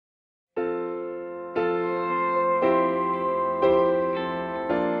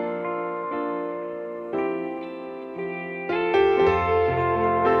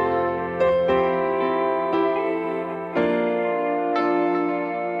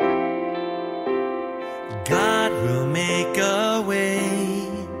make a way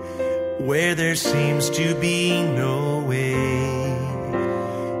where there seems to be no way.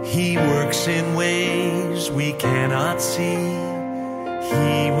 He works in ways we cannot see.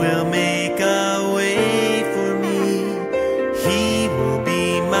 He will make a way for me. He will be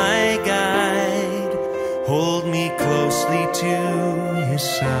my guide, hold me closely to his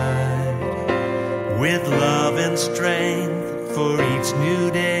side. With love and strength for each new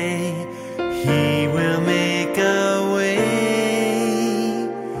day, he will make a way.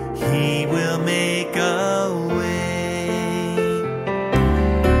 He will make a way.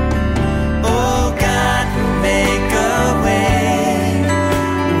 Oh, God will make a way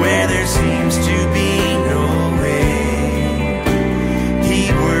where there seems to be no way. He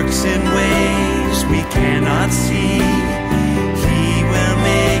works in ways we cannot see. He will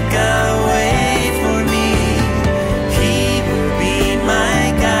make a way for me. He will be my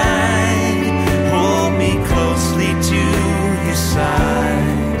guide, hold me closely to his side.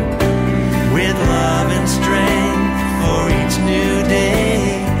 With love and strength for each new day,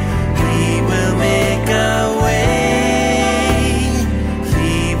 he will make a way.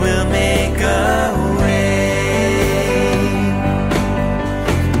 He will make a way.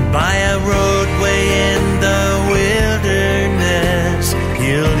 By a roadway in the wilderness,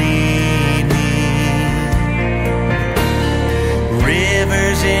 he'll lead me.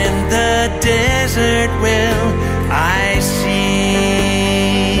 Rivers in the desert will I see.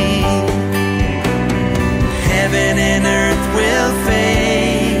 Heaven and earth will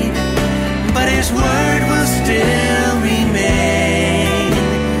fade, but his word will still remain,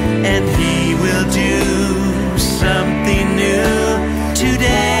 and he will do something new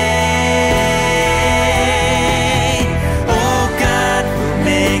today. Oh, God will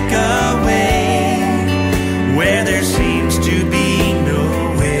make a way where there seems to be no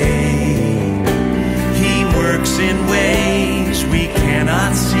way. He works in ways we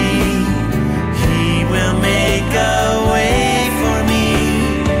cannot see. He will make a way for me.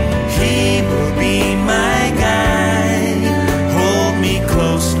 He will be my guide, hold me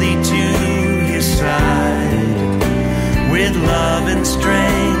closely to his side. With love and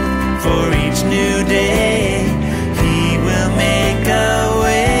strength for each new day, he will make a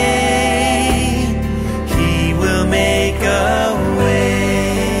way. He will make a way.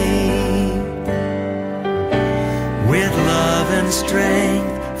 With love and strength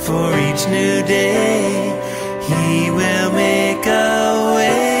for each new day, he will make a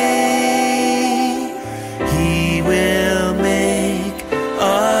way. He will make a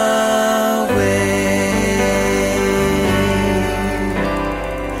way.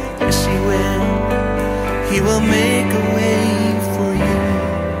 Yes, he will. He will make a way for you.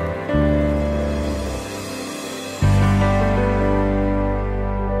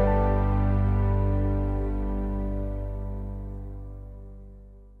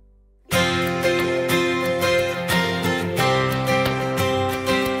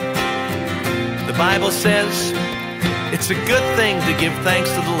 The Bible says it's a good thing to give thanks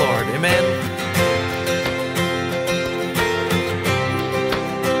to the Lord. Amen.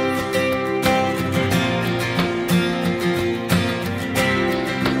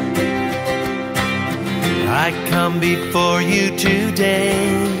 I come before you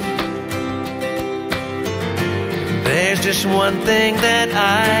today. There's just one thing that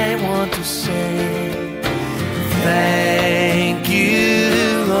I want to say. Thank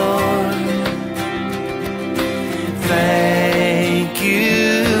you, Lord. Thank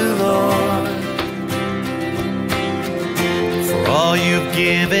you, Lord, for all you've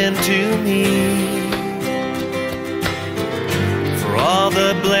given to me, for all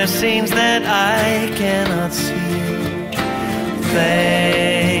the blessings that I cannot see.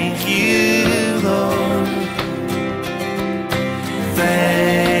 Thank you, Lord.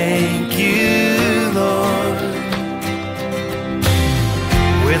 Thank you, Lord.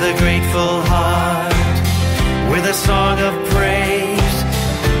 With a grateful heart, with a song of praise,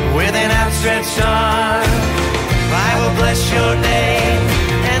 with an outstretched arm, I will bless your name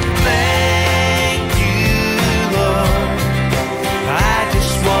and thank you, Lord. I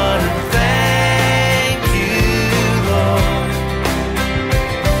just want to thank you, Lord.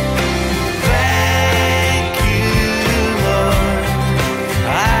 Thank you, Lord.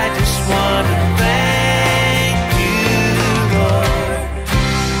 I just want to thank you, Lord.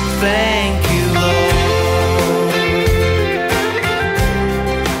 Thank you, Lord.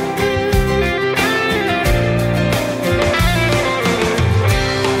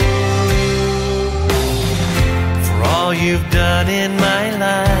 You've done in my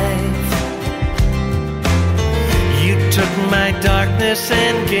life. You took my darkness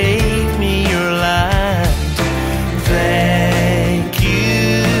and gave me your light. Thank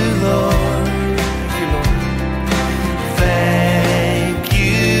you, Lord. Thank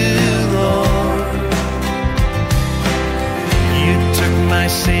you, Lord. You took my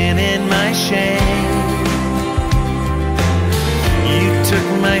sin and my shame. You took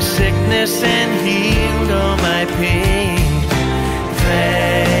my sickness and healed all my pain.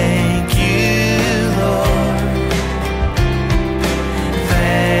 Thank you, Lord.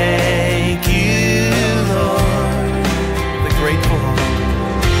 Thank you, Lord. With a grateful heart,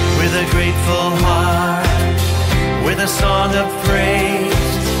 with a grateful heart, with a song of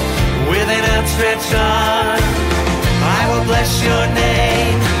praise, with an outstretched arm, I will bless your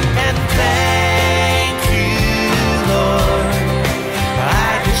name and thank you, Lord. I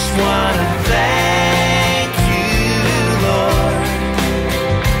just want to thank you, Lord.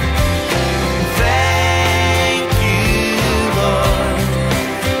 Thank you, Lord.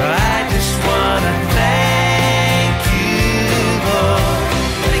 I just want to thank you, Lord.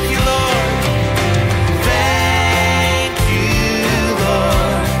 Thank you, Lord. Thank you,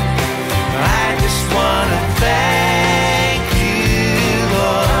 Lord. I just want to thank you,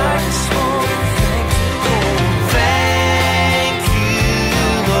 Lord. Thank you,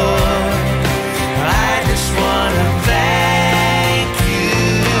 Lord. I just want to thank you,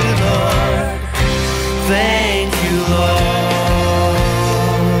 Lord. Thank you, Lord.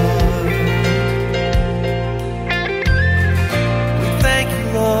 We thank you,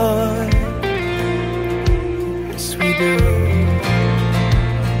 Lord. Yes, we do.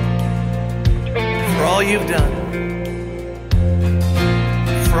 For all you've done,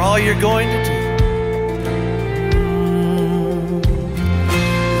 for all you're going to do.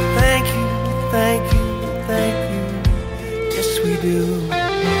 Thank you, thank you, thank you. Yes, we do.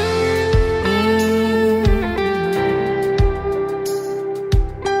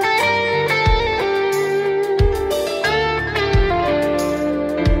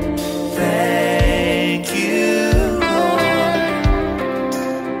 Thank you, Lord.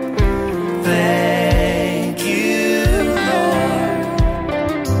 Thank you, Lord.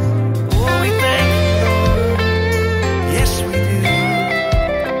 Oh, we thank you, Lord. Yes, we do.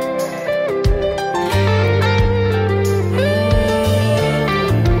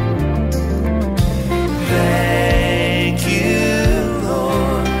 Thank you,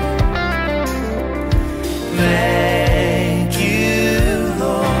 Lord. Thank you,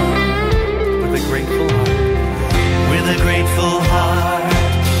 Lord. With a grateful heart, with a grateful heart,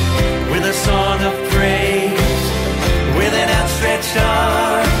 with a song of praise, with an outstretched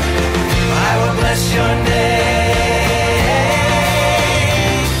arm, I will bless your name.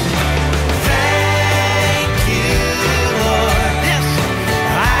 Thank you, Lord. Yes,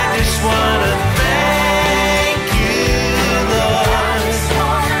 I just want to thank you, Lord.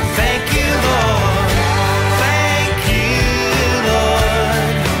 Thank you, Lord. Thank you,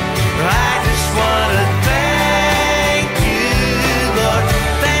 Lord. I just want to thank you, Lord.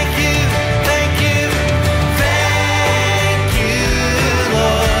 Thank you, thank you, thank you,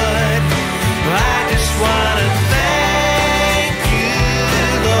 Lord. I just want to thank you,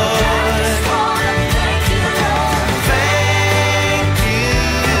 Lord. Thank you,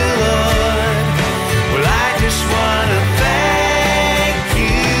 Lord. Well, I just want to thank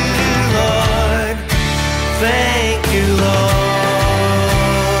you, Lord. Thank you, Lord.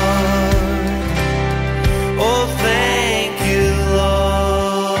 Oh, thank you,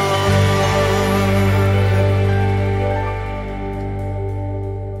 Lord.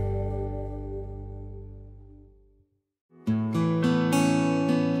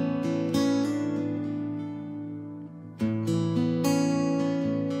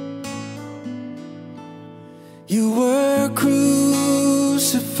 You were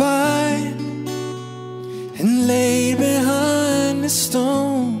crucified and laid behind a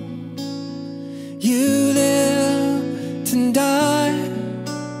stone. You lived and died,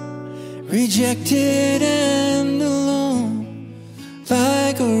 rejected and alone,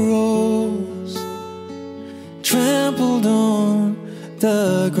 like a rose trampled on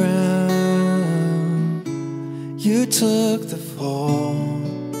the ground. You took the fall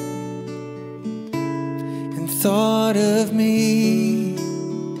and thought of me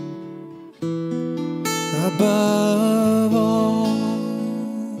above all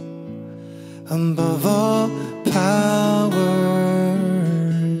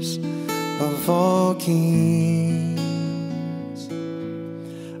powers, above all kings,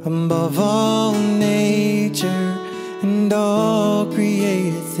 above all nature and all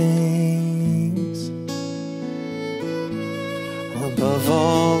created things, above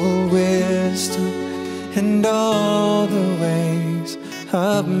all wisdom and all the ways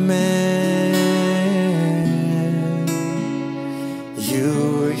of man.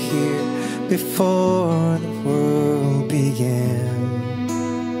 before the world began.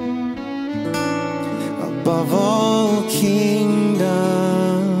 Above all kingdoms,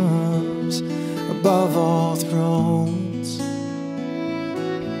 above all thrones,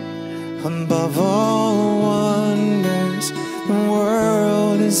 above all wonders the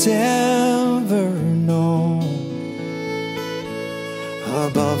world has ever known,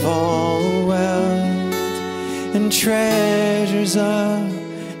 above all wealth and treasures of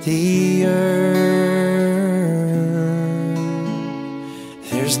the earth,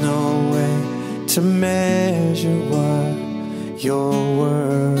 there's no way to measure what you're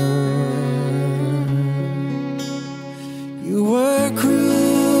worth. You were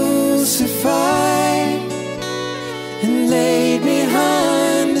crucified and laid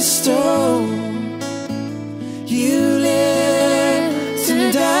behind the stone. You lived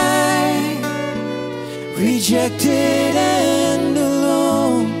to die, rejected and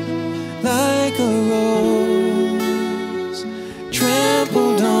alone, like a rose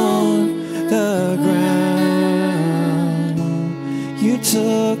trampled on the ground. You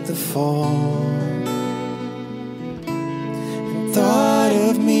took the fall and thought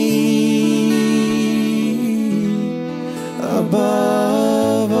of me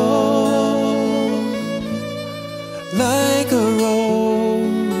above all, like a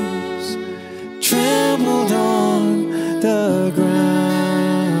rose trampled on the ground.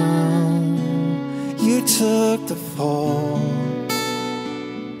 You took the fall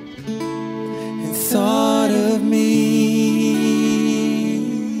and thought of me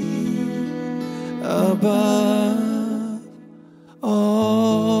above all.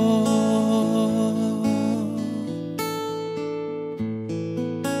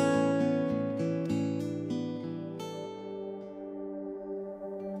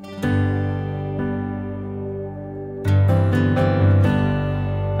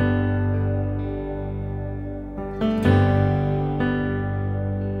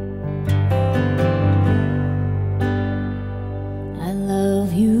 I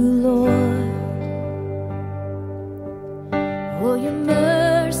love you, Lord. Oh, your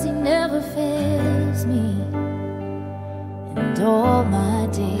mercy never fails me. And all my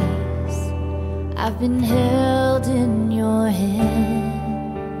days I've been held in your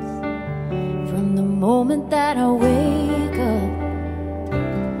hands. From the moment that I wake up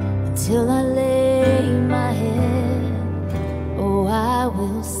until I lay my head, oh, I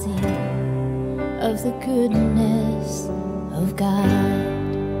will sing of the goodness of God.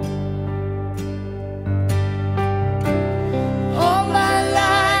 All my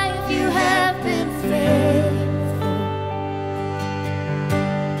life you have been faithful.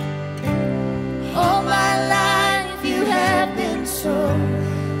 All my life you have been so,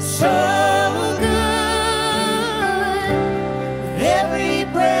 so good. With every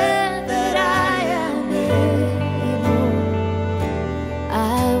breath that I am able,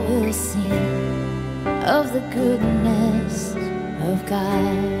 I will sing of the goodness of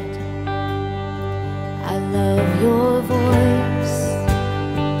God. I love your voice.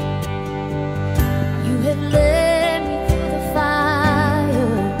 You have led me through the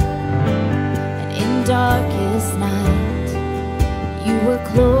fire, and in darkest night you were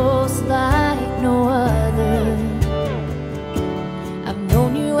close like no other. I've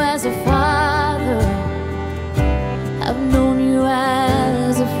known you as a father, I've known you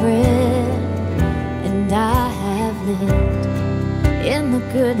as a friend, and I have lived in the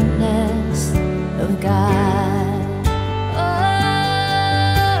goodness of God. Oh,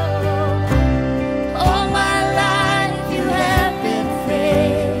 all my life you have been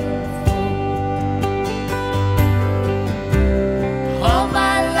faithful. All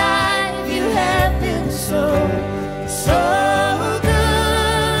my life you have been so, so good.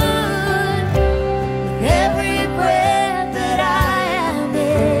 With every breath that I am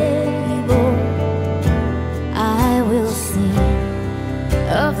able, I will sing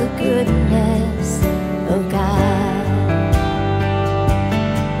of the goodness of God.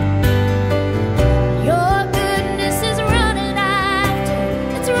 Your goodness is running after,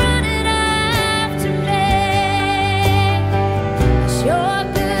 it's running after me. Your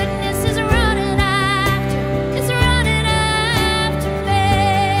goodness is running after, it's running after me.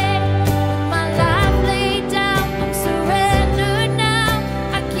 My life laid down, I'm surrendered now.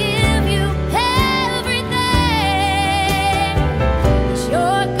 I give you everything.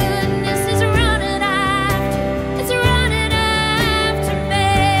 Your goodness is running after,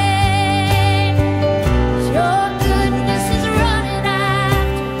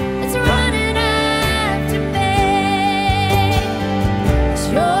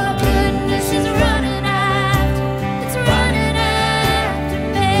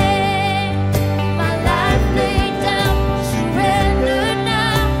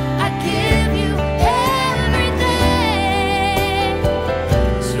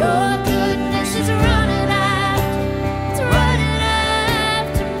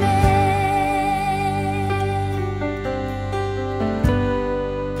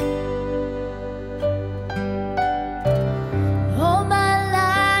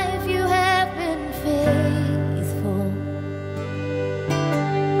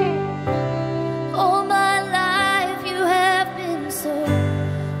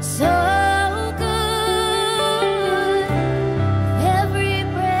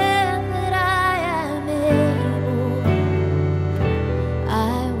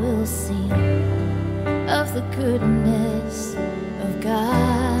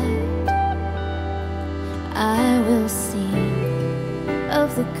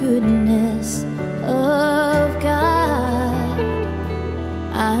 of the goodness of God.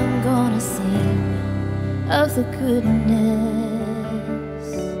 I'm gonna sing of the goodness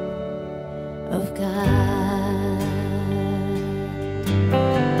of God.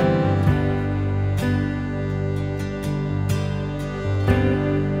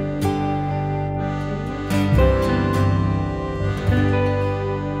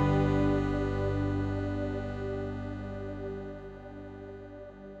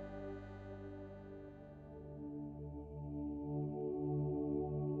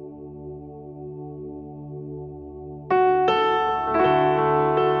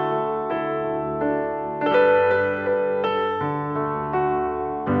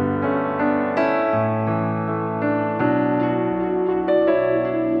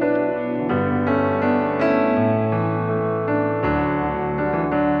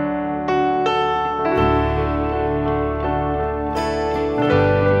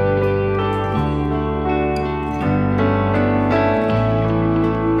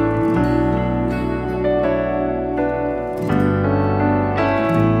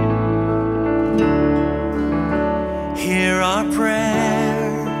 Hear our prayer.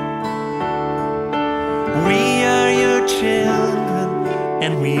 We are your children,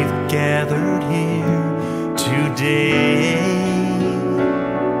 and we've gathered here today.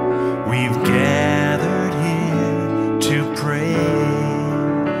 We've gathered here to pray.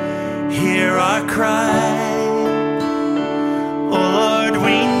 Hear our cry. Oh Lord,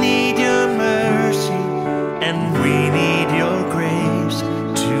 we need your mercy, and we need your grace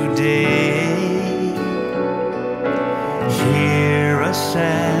today. Hear us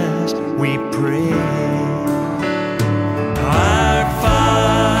as we pray. Our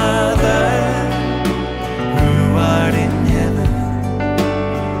Father, who art in heaven,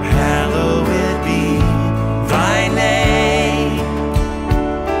 hallowed be thy name.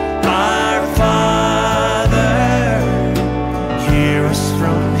 Our Father, hear us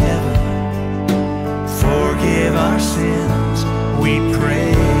from heaven. Forgive our sins, we pray.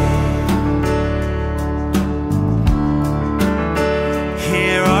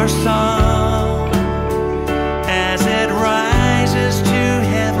 Hear our song as it rises to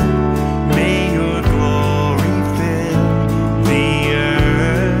heaven. May your glory fill the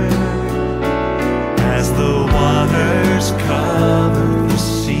earth as the waters cover the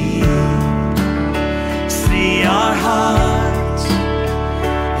sea. See our hearts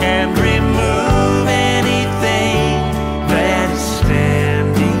and remove anything that is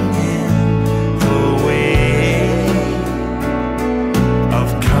standing in the way of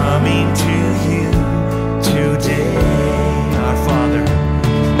coming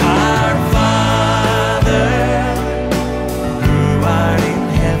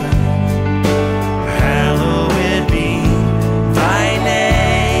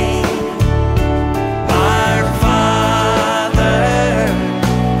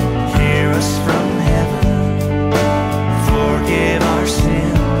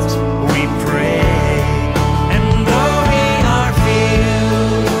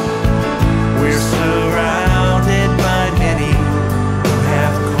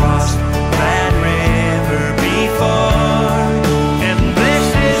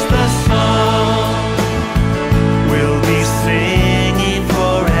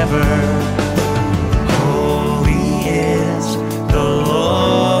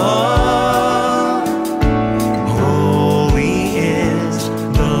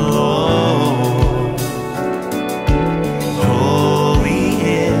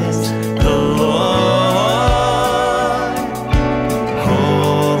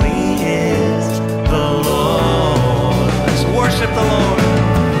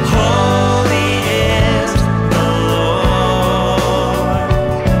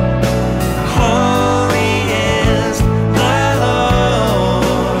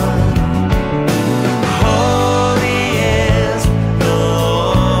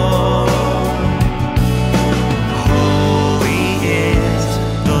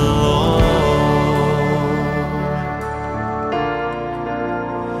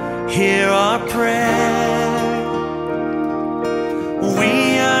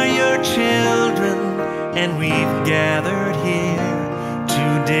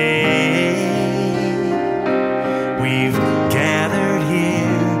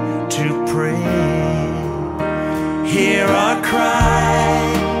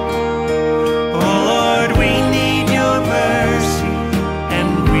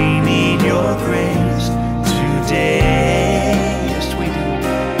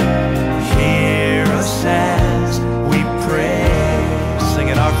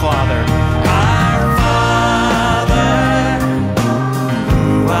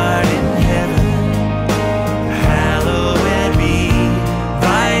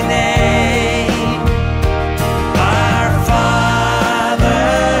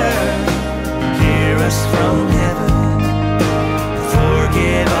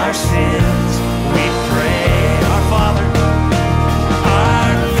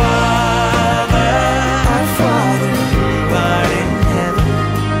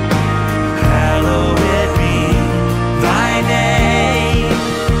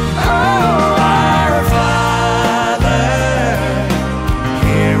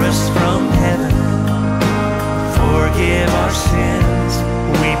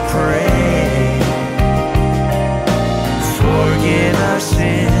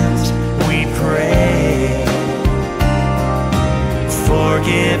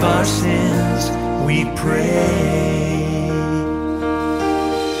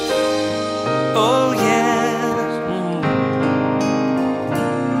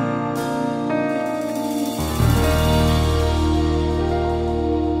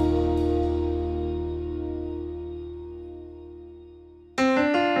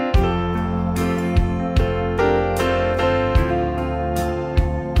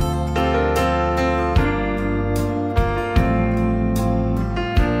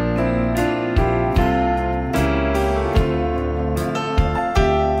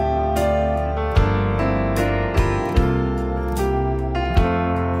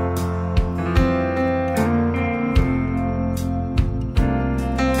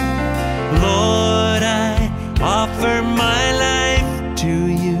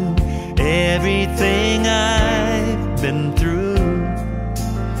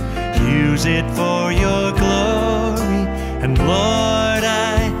use it for your glory. And Lord,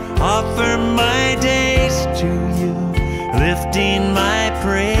 I offer my days to you, lifting my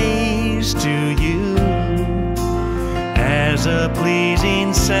praise to you as a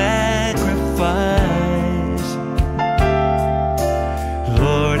pleasing sacrifice.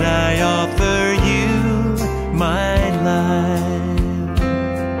 Lord, I offer you my life.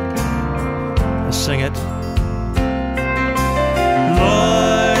 Let's sing it.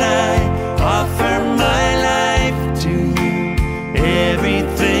 Lord, I offer my life to you,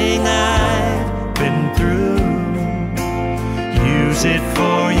 everything I've been through. Use it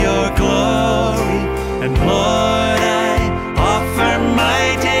for your glory. And Lord, I offer my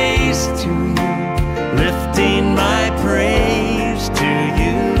days to you, lifting my praise to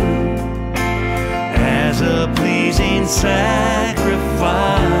you as a pleasing sacrifice.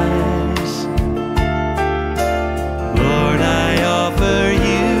 Lord, I offer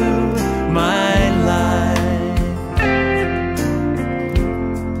you my life.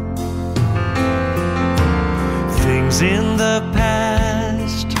 Things in the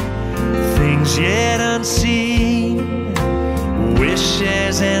past, things yet unseen,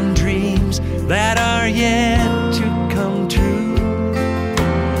 wishes and dreams that are yet to come true.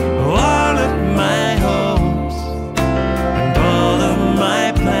 All of my hopes and all of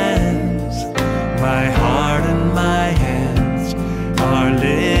my plans, my heart and my hands are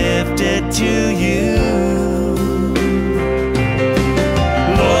lifted to you.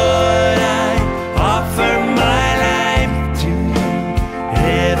 Lord, I offer my life to you,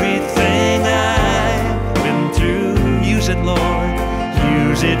 everything I've been through. Use it, Lord,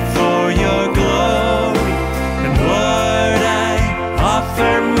 use it for your glory. And Lord, I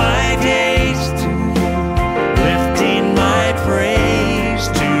offer my days to you, lifting my praise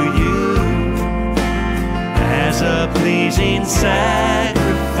to you as a pleasing sacrifice.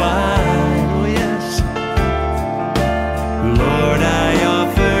 Oh yes, Lord, I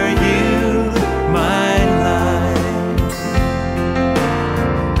offer you my life.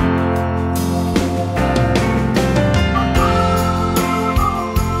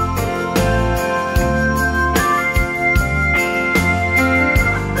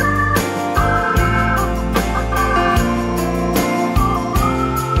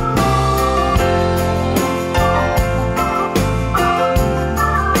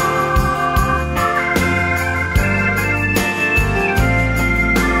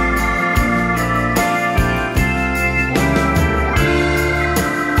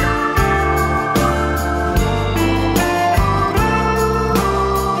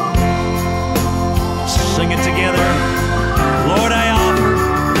 Sing it together. Lord, I offer,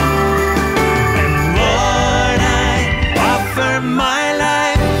 and Lord, I offer my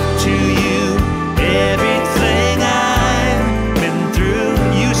life to you, everything I've been through.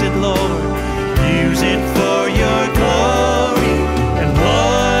 Use it, Lord, use it for your glory. And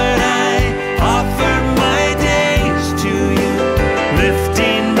Lord, I offer my days to you,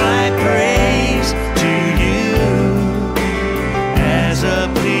 lifting my praise to you as a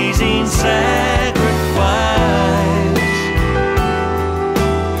pleasing sacrifice.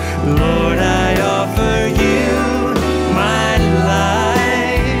 Lord, I offer you my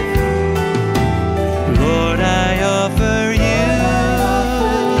life. Lord, I offer you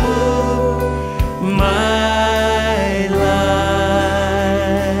my life.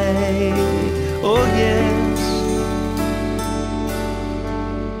 Oh yes.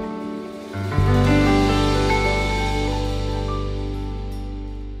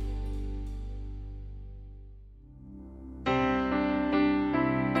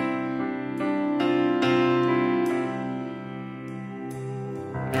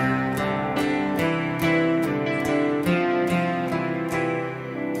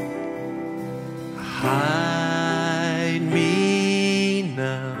 Hide me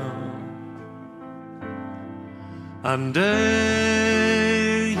now under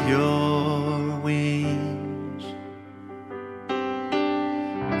your wings.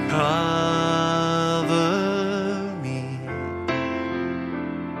 Cover me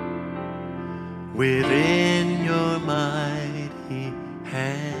within your mighty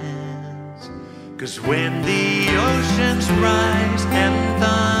hands. 'Cause when the oceans rise and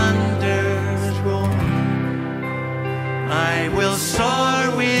thunders roar, I will soar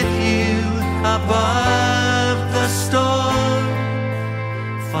with you above the storm.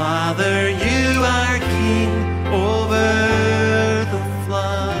 Father, you are king over the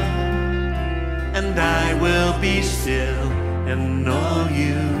flood, and I will be still and know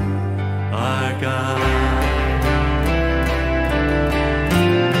you are God.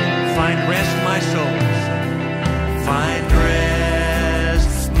 Find rest, my soul. Find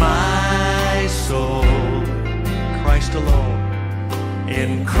rest, my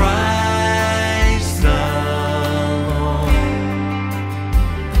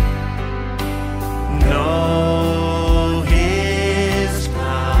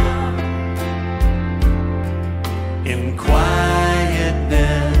in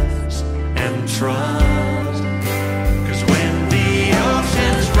quietness and trust. 'Cause when the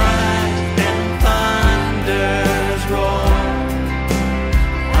oceans rise and thunders roar,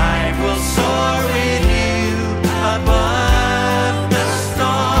 I will soar with you above the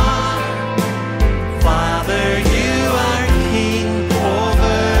storm. Father, you are king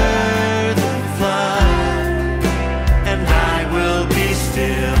over the flood, and I will be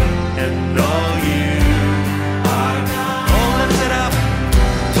still and know you are God. Oh, lift it up.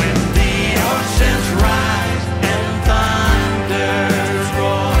 When the oceans rise and thunders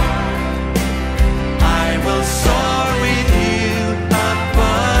roar, I will soar with you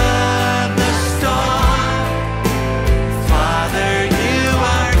above the storm. Father, you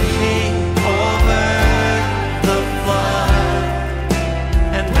are king over the flood,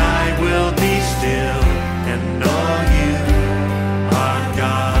 and I will be still and know you are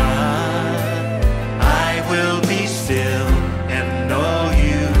God. I will be still and know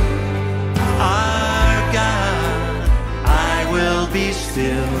you are God. I will be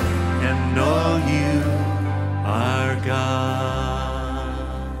still and know you are God.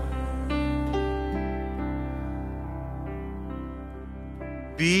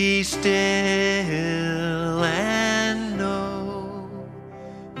 Be still and know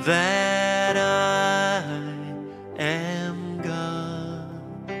that I am God.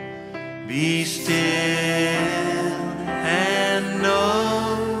 Be still and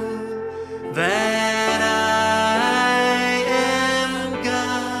know that I am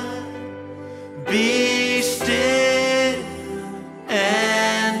God. Be still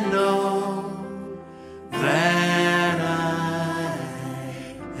and know that I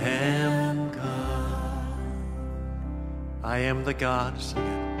am God. I am the God. Sing it.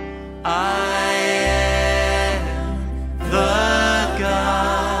 I am the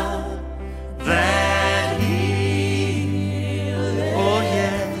God that healeth. Oh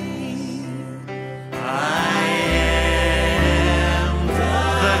yes. I am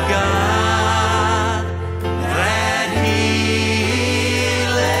the God that healeth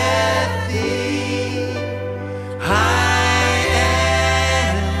thee. I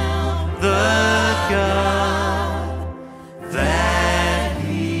am the God that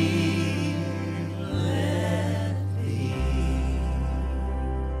healeth thee.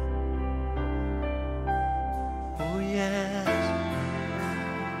 Oh yes.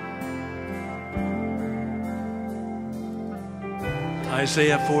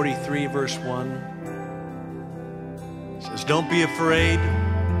 Isaiah 43 verse 1 says, don't be afraid.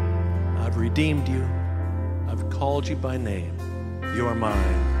 I've redeemed you. I've called you by name. You are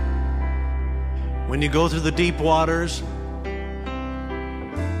mine. When you go through the deep waters,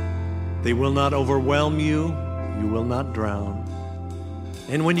 they will not overwhelm you. You will not drown.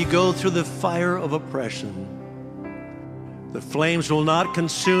 And when you go through the fire of oppression, the flames will not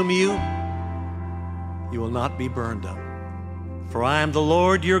consume you. You will not be burned up. For I am the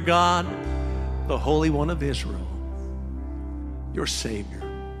Lord your God, the Holy One of Israel, your Savior.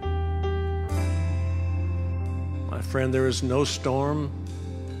 My friend, there is no storm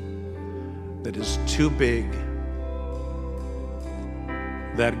that is too big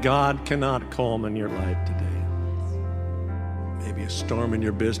that God cannot calm in your life today. Maybe a storm in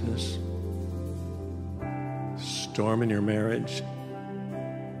your business, a storm in your marriage,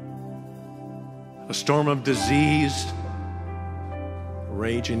 a storm of disease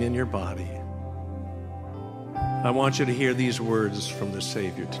raging in your body. I want you to hear these words from the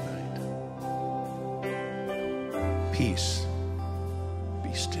Savior tonight. Peace,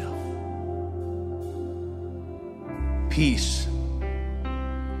 be still. Peace,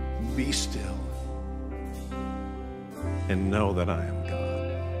 be still, and know that I am God.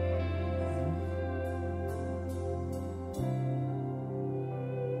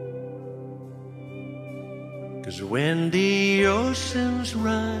 Because when the oceans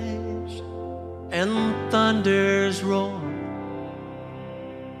rise and thunders roar,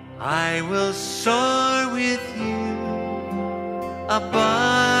 I will soar with you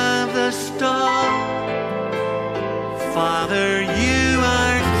above the storm. Father, you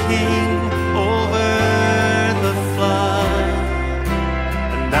are king over the flood,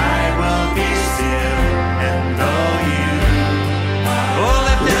 and I will be still and know you. Oh,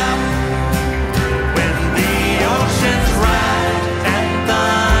 lift it up. When the oceans rise and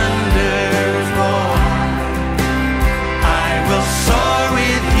thunders roar, I will soar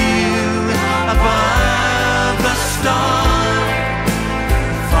with you above the storm.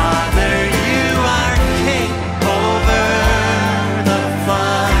 Father, you are king over the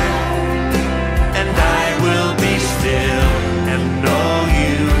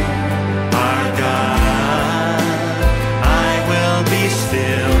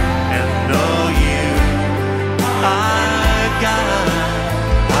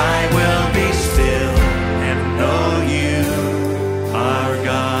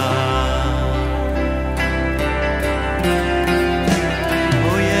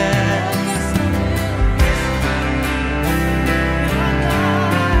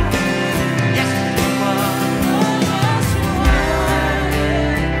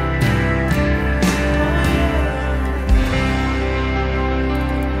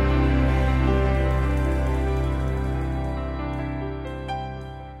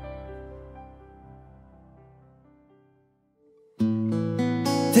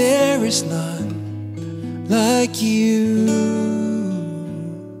there is none like you.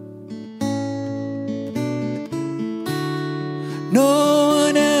 No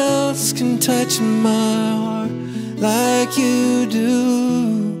one else can touch my heart like you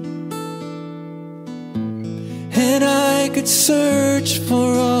do. And I could search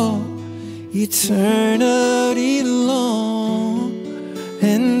for all eternity long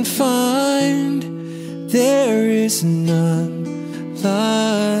and find there is none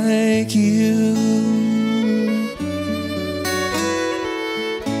like you.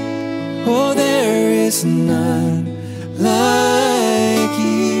 Oh, there is none like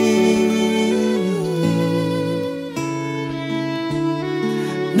you.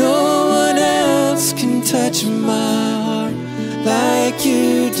 No one else can touch my heart like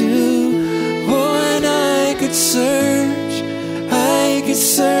you do. Oh, and I could search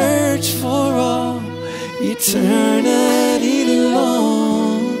for all eternity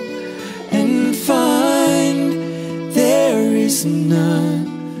long and find there is none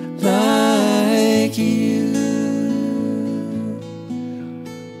like you.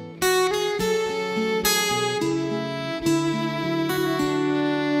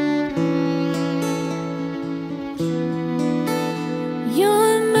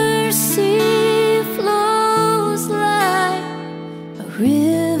 Your mercy flows like a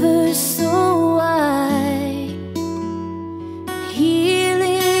river so wide.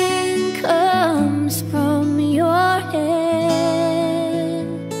 Healing comes from your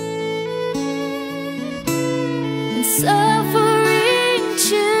hand, and suffering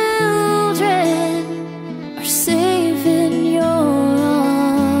children are safe in your arms.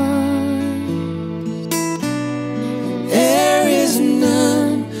 There is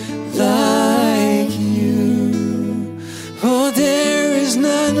none like you. Oh, there is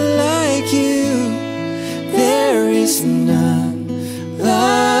none like you. There is none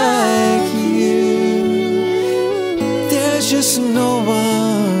like you. There's just no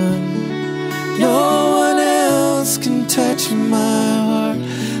one else can touch my heart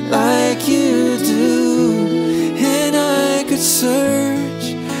like you do. And I could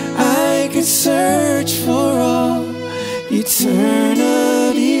search for all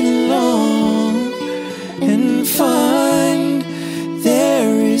eternity long and find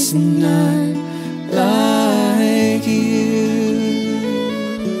there is none like you.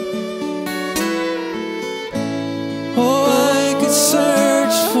 Oh, I could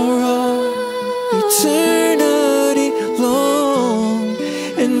search for all eternity long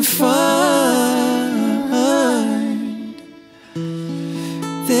and find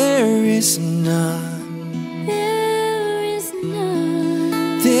there is none. There is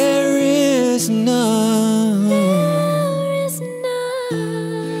none. There is none. There is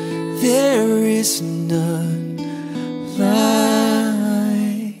There is none. none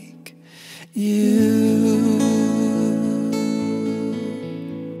like you.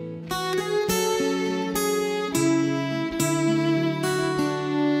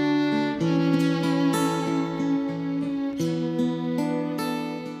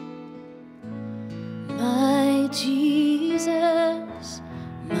 My Jesus,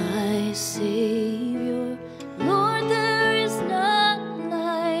 my Savior, Lord, there is none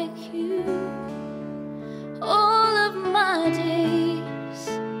like you. All of my days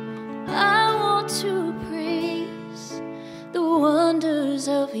I want to praise the wonders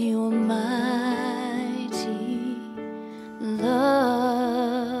of your mighty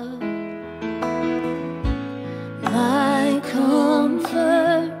love. My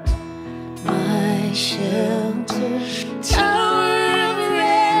comfort, my shelter, tower of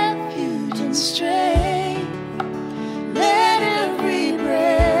refuge and strength. Let every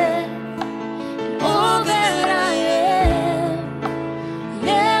breath and all that I am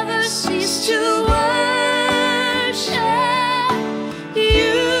never cease to worship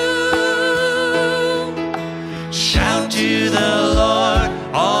you. Shout to the Lord,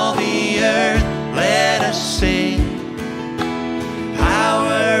 all the earth, let us sing.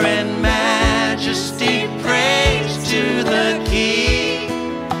 Power and majesty, praise to the King.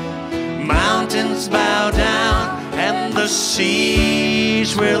 Mountains bow down and the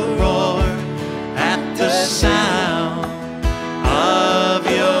seas will roar at the sound of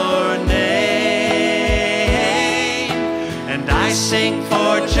your name. And I sing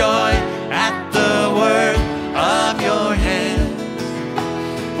for joy at the work of your hands.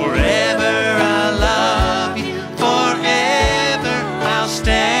 Forever I'll love you, forever I'll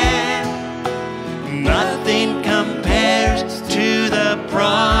stand. Nothing compares to the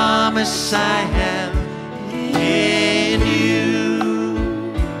promise I have in you.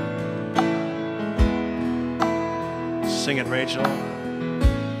 Sing it, Rachel.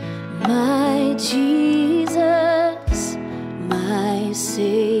 my Jesus, my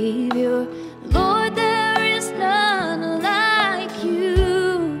Savior. Lord, there is none like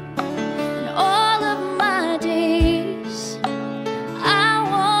you. In all of my days, I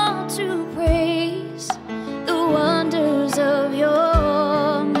want to praise the wonders of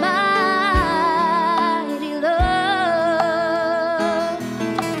your mighty love.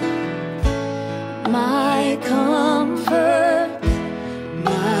 My comfort,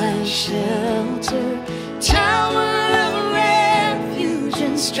 my shelter, tower of refuge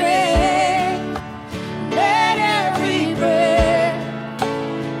and strength. Let every breath,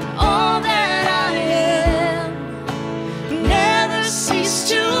 all that I am, never cease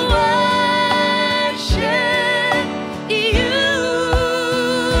to worship you.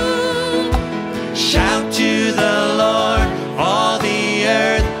 Shout to the Lord, all the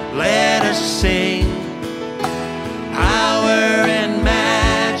earth, let us sing. Power and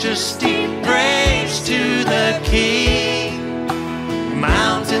majesty, praise to the King.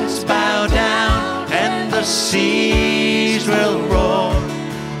 Mountains bow down and the seas will roar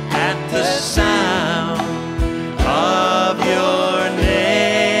at the sound of your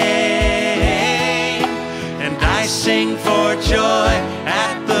name. And I sing for joy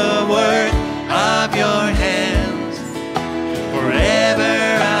at the work of your hands.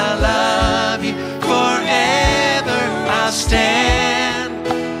 Forever I'll love you, forever I'll stand.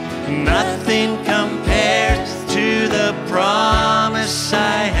 Nothing compares to the promise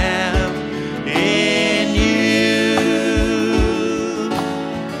I have in you.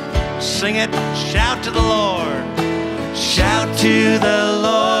 Sing it, shout to the Lord. Shout to the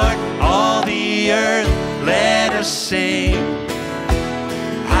Lord, all the earth, let us sing.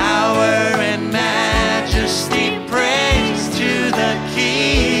 Power and majesty, praise to the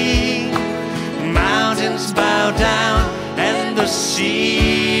King. Mountains bow down and the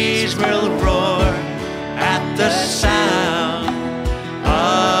seas will roar at the sound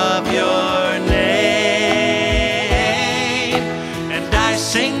of your name. And I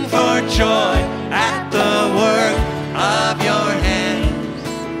sing for joy at the work of your hands.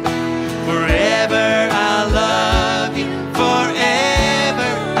 Forever I'll love you, forever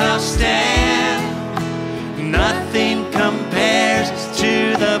I'll stand. Nothing compares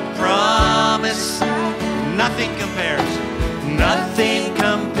to the promise. Nothing compares. Nothing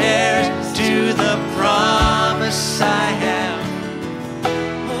compares to the promise I have.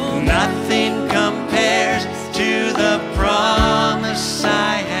 Nothing compares to the promise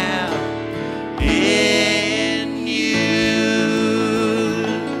I have in you.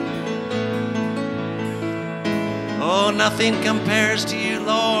 Oh, nothing compares to you,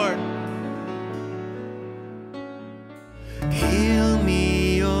 Lord. Heal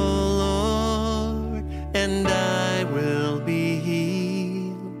me, O Lord, and I will be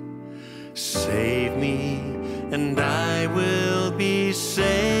healed. Save me, and I will be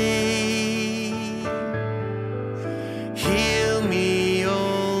saved. Heal me, O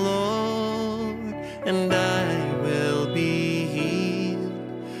Lord, and I will be healed.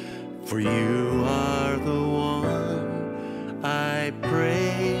 For you are the one I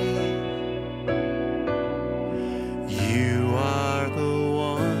pray. You are the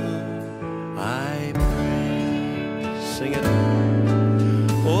one I pray. Sing it.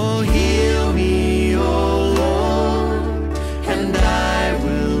 Oh, heal me, O Lord, and I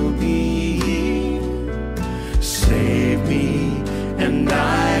will be healed. Save me, and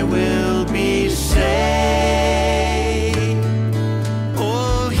I will be saved.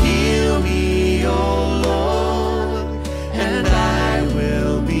 Oh, heal me, O Lord, and I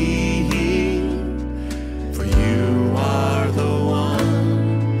will be healed. For you are the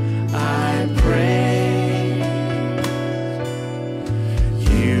one I pray.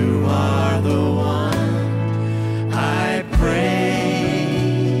 You are the one I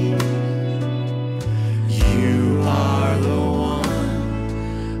pray. You are the one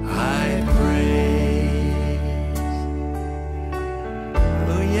I praise.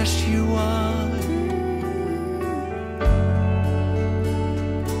 Oh, yes, you are.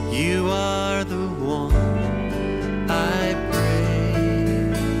 You are the one I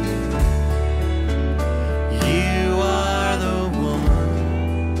praise. You are the one.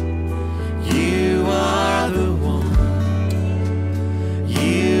 You are the one.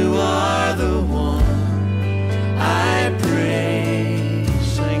 You are the one I praise.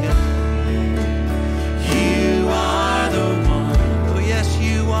 Sing it. You are the one. Oh, yes,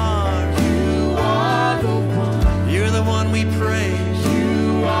 you are. You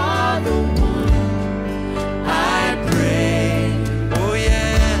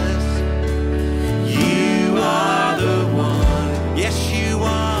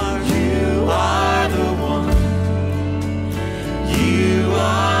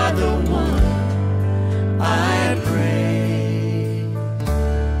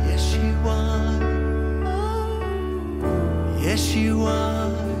you are.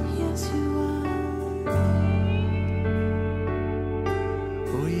 Yes, you are.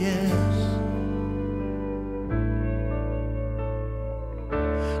 Oh, yes.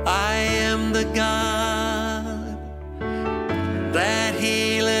 I am the God that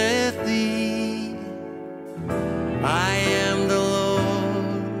healeth thee. I am the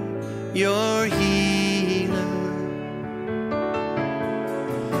Lord, your healer.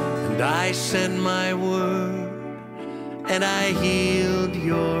 And I sent my word, and I healed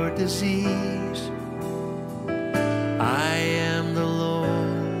your disease. I am the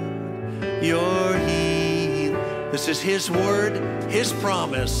Lord, your healer. This is his word, his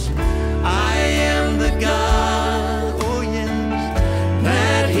promise. I am the God, oh yes,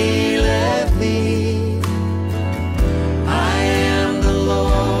 that healeth thee. I am the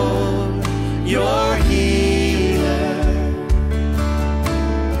Lord, your healer.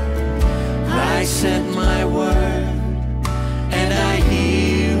 I sent my word, and I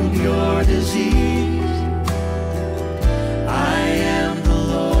healed your disease. I am the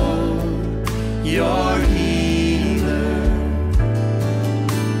Lord, your healer.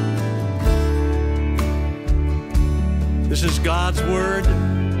 This is God's word,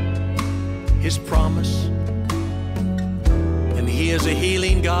 his promise. And he is a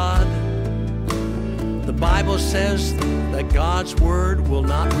healing God. The Bible says that God's word will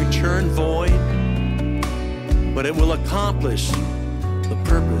not return void, but it will accomplish the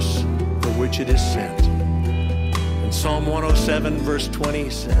purpose for which it is sent. And Psalm 107 verse 20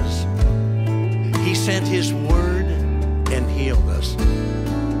 says, he sent his word and healed us.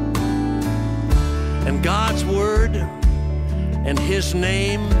 And God's word and his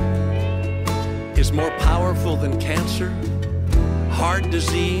name is more powerful than cancer, heart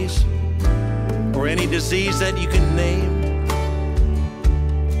disease, or any disease that you can name.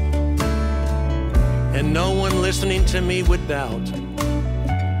 And no one listening to me would doubt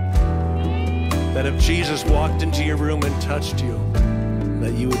that if Jesus walked into your room and touched you,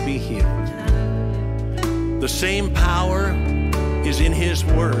 that you would be healed. The same power is in his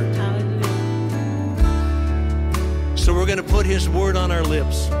word. So we're going to put his word on our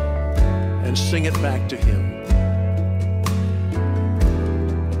lips and sing it back to him.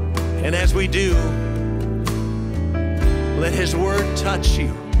 And as we do, let his word touch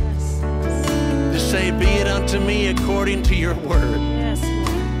you. Just say, be it unto me according to your word.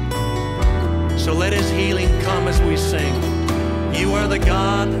 So let his healing come as we sing. You are the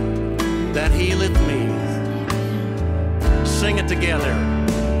God that healeth me. Sing it together.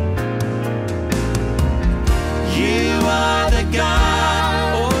 You are the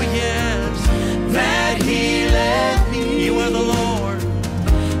God, oh yes, that healeth me. You are the Lord.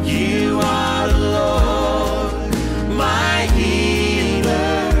 You are the Lord, my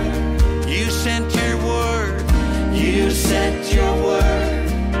healer. You sent your word. You sent your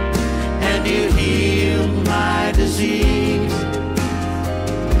word, and you healed my disease.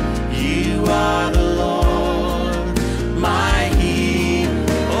 You are the Lord, my healer.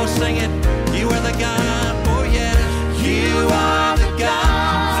 Oh, sing it. You are the God. You are the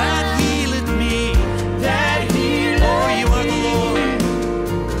God that healeth me. That healeth. Oh, you are the Lord.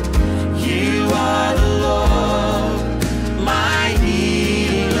 You are the Lord, my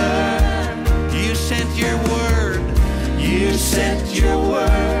healer. You sent your word. You sent your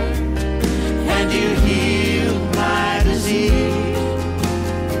word, and you healed my disease.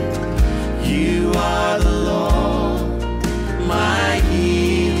 You are the Lord, my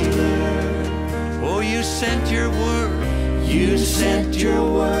healer. Oh, you sent your word. You sent your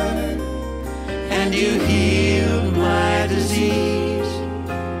word, and you healed my disease.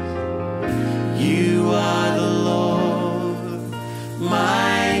 You are the Lord,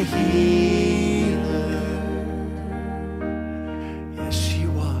 my healer. Yes, you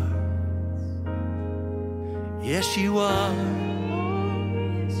are. Yes, you are.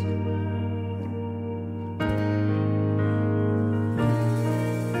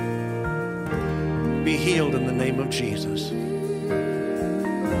 Be healed in the name of Jesus.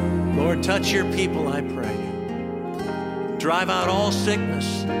 Lord, touch your people, I pray. Drive out all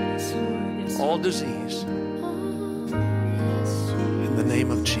sickness, all disease. In the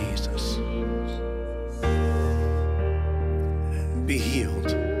name of Jesus. Be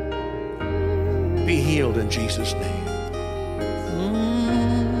healed. Be healed in Jesus' name.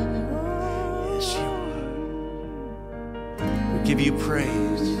 Yes, you are. We give you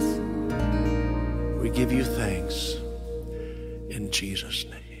praise. We give you thanks in Jesus'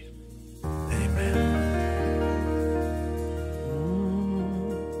 name. Amen.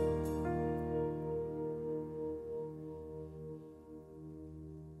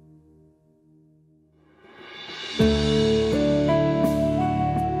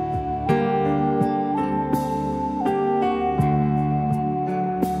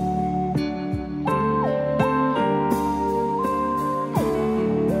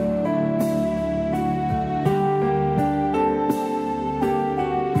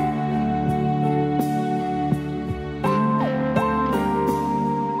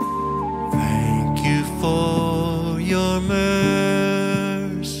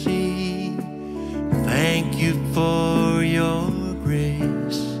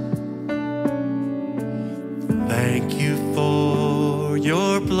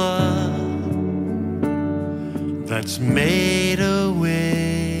 has made a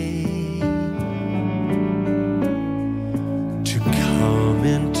way to come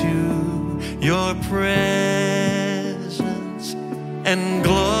into your presence and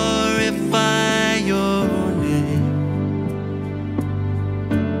glorify your name.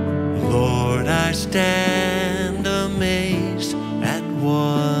 Lord, I stand amazed at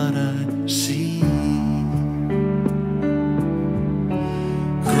what I see.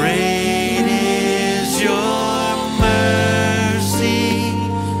 Great is your mercy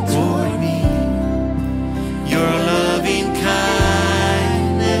toward me, your loving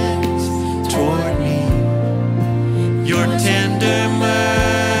kindness toward me, your tender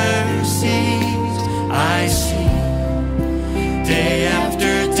mercies I see day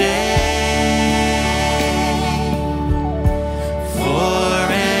after day.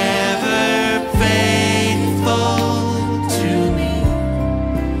 Forever faithful to me,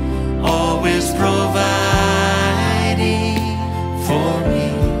 always providing for me.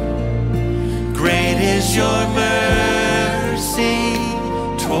 Great is your mercy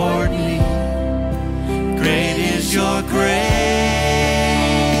toward me. Great is your grace.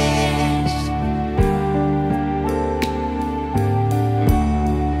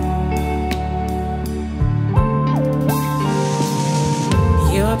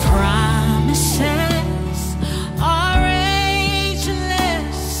 Your promises are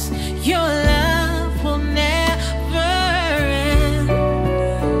ageless. Your love will never end.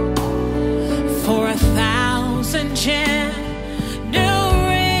 For 1,000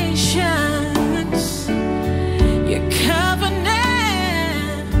 generations, your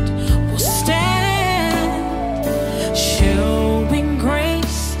covenant will stand, showing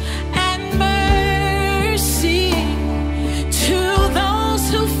grace and mercy to those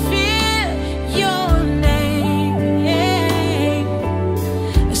who fear your name,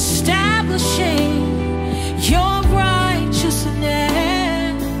 establishing your righteousness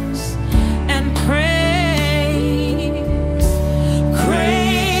and praise.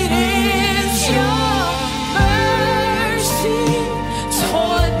 Great is your mercy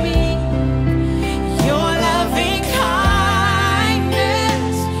toward me, your loving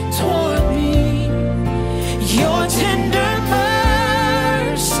kindness toward me, your tender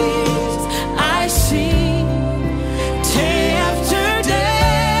mercies I see day after day.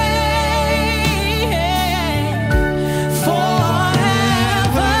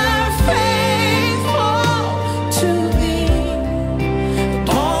 Forever faithful to me,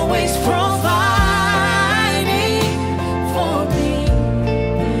 always providing for me.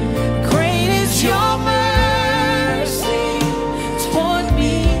 Great is your mercy toward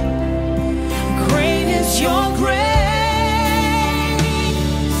me. Great is your grace.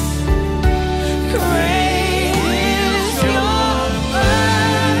 Great is your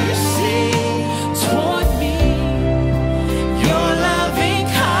mercy toward me, your loving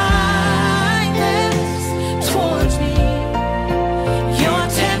kindness towards me, your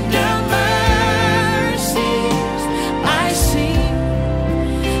tender mercies I see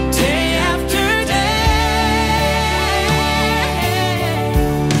day after day.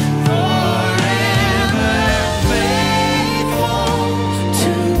 Forever faithful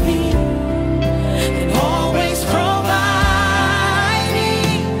to me, and always providing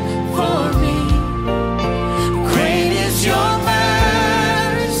for me. Great is your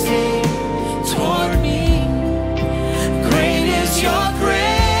mercy toward me. Great is your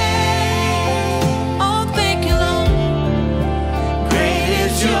grace. Oh, thank you, Lord. Great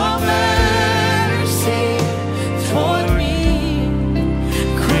is your mercy toward me.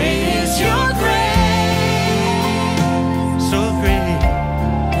 Great is your grace. So great.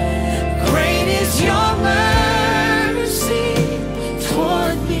 Great is your mercy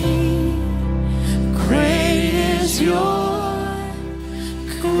toward me. Great is your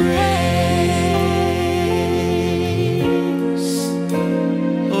grace.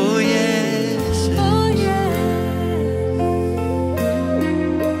 Oh yes. Oh, yeah.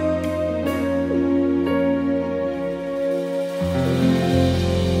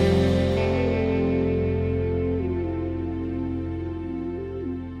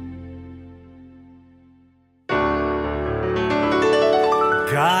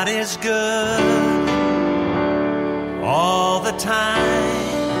 God is good all the time.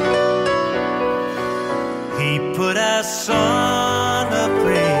 He put a song of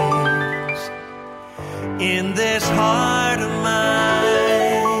praise in this heart of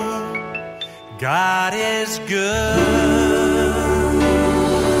mine. God is good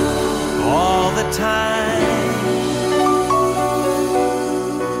all the time.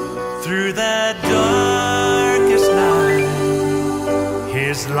 Through the darkest night,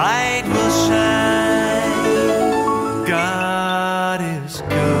 His light will shine.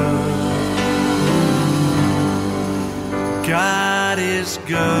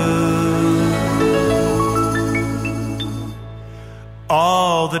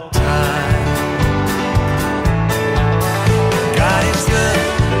 all the time. God is good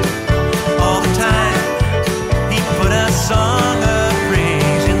all the time. He put a song of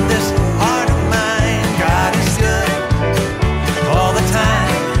praise in this heart of mine. God is good all the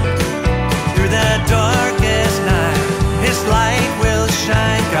time. Through the darkest night, His light will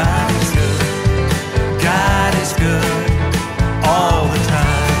shine. God is good. God is good all the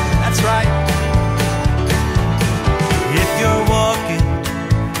time. That's right. If you're walking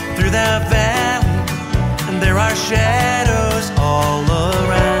through the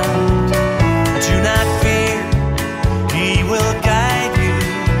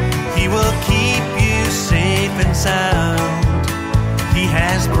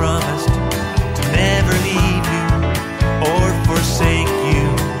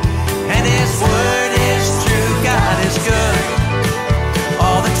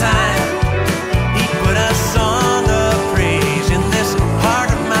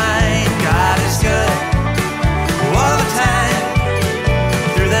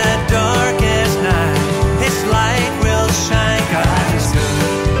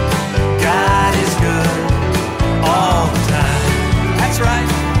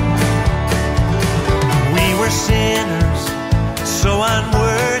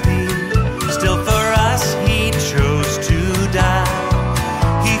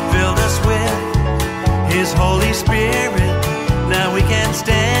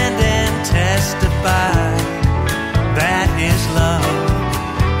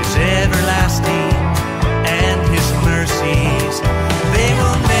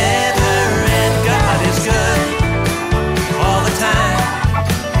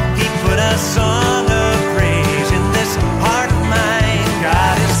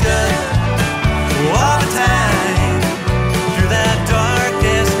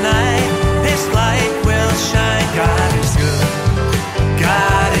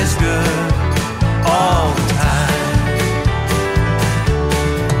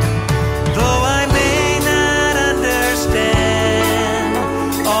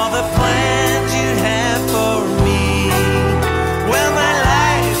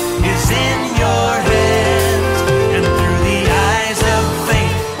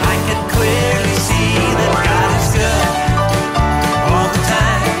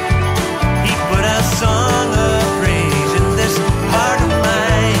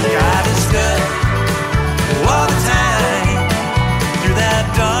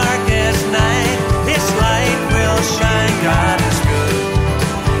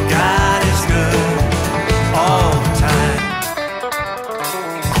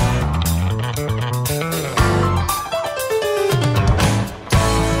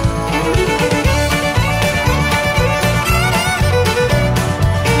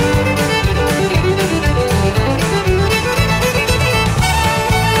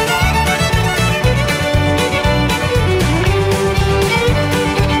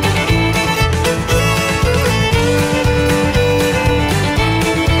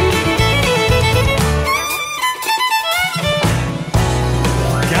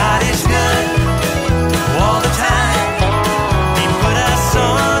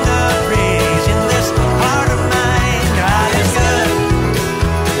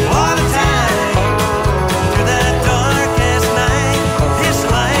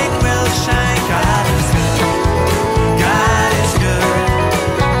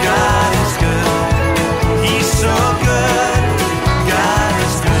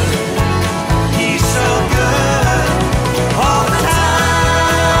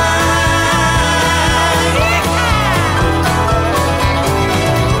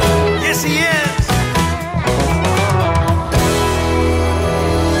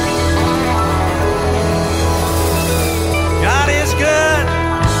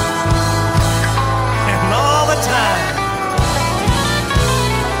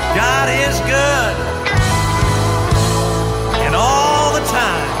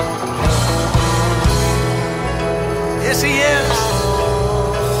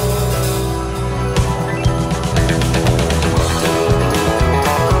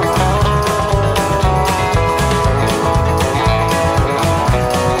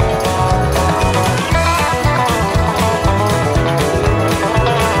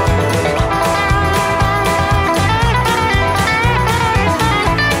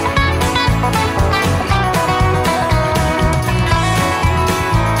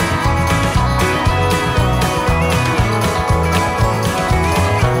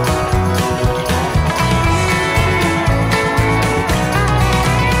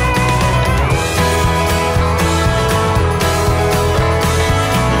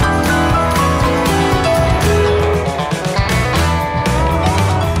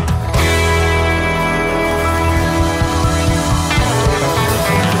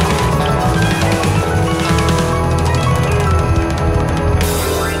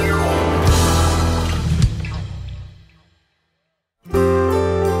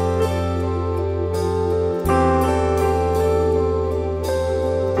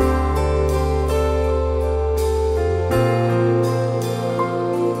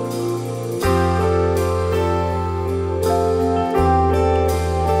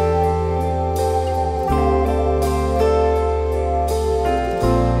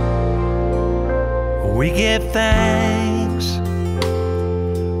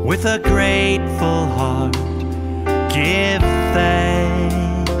with a grateful heart, give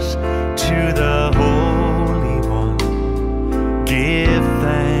thanks to the Holy One. Give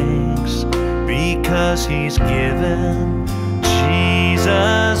thanks because He's given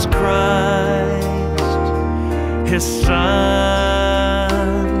Jesus Christ, His Son.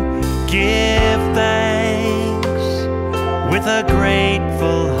 Give thanks with a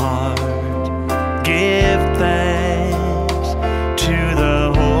grateful heart. Give thanks to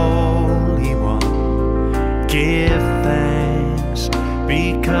the Holy One. Give thanks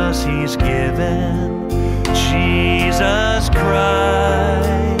because He's given Jesus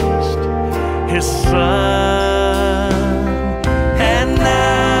Christ, His Son. And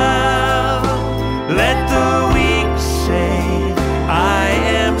now let the weak say, I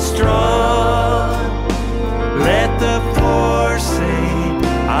am strong. Let the poor say,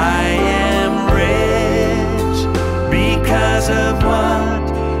 I am rich, because of what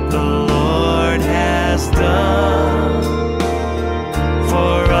the Lord has done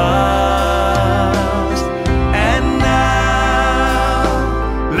for us. And now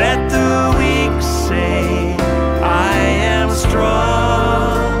let the weak say, I am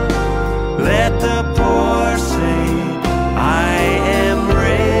strong. Let the poor say, I am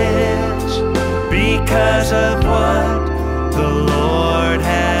rich, because of what the Lord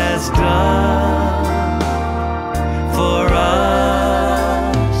has done for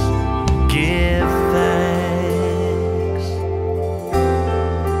us. Give thanks.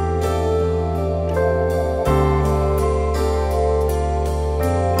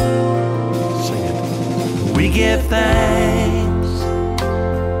 Sing it. We give thanks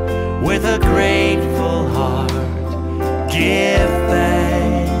with a grateful heart. Give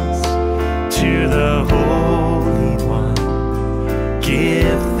thanks to the Holy One.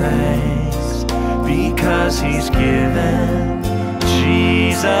 Give thanks because He's given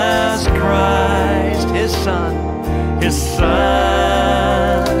Jesus Christ, His Son, His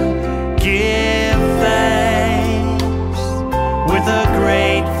Son. Give thanks with a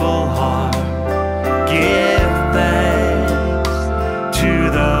grateful heart. Give thanks to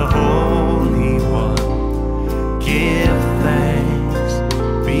the Holy One. Give thanks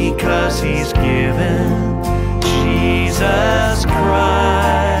because He's given Jesus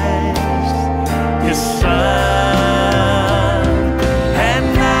Christ, His Son. And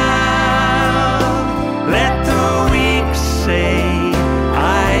now let the weak say,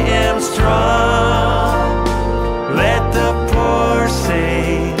 I am strong. Let the poor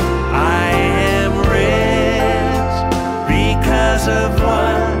say, I am rich, because of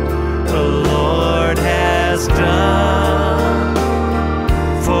what the Lord has done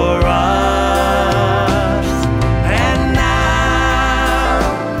for us. And now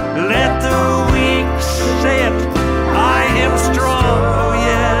let the weak say it, I am strong. Oh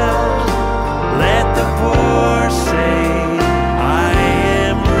yes. Let the poor say, I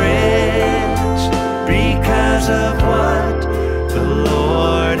am rich, because of what the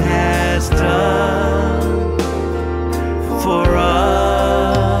Lord has done for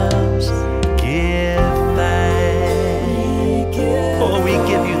us. Give thanks. Oh, we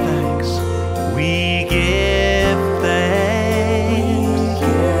give you thanks. We give thanks.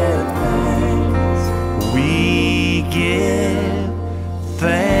 We give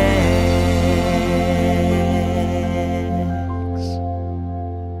thanks.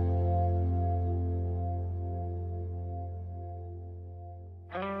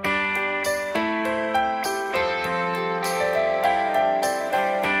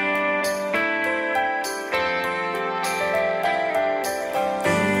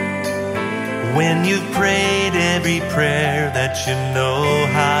 When you've prayed every prayer that you know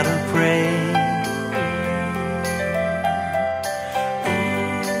how to pray,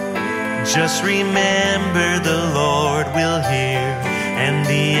 just remember the Lord will hear, and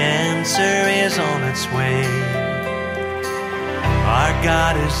the answer is on its way. Our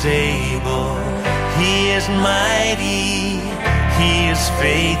God is able, He is mighty, He is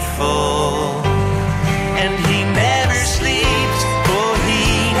faithful, and He never sleeps, oh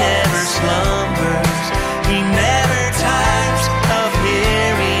He never slumbers, He never tires of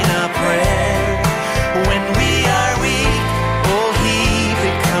hearing a prayer. When we are weak, oh He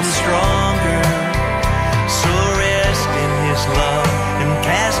becomes stronger. So rest in His love and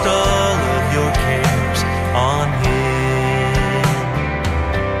cast all of your cares on Him.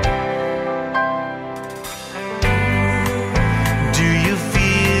 Do you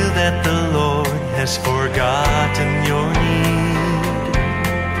feel that the Lord has forgotten your need?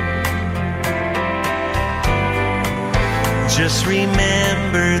 Just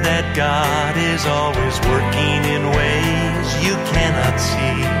remember that God is always working in ways you cannot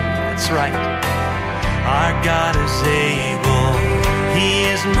see. right. Our God is able. He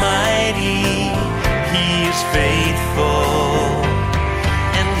is mighty. He is faithful.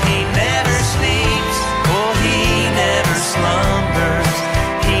 And He never sleeps. Oh, He never slumbers.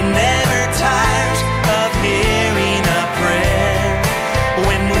 He never tires of hearing a prayer.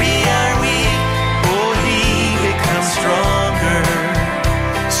 When we are weak, oh, He becomes stronger.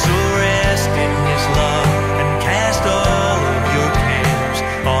 So rest in His love and cast all of your cares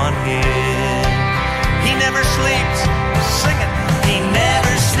on Him. He never sleeps. Sing it. He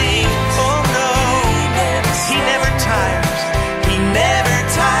never sleeps. Oh no. He never tires. He never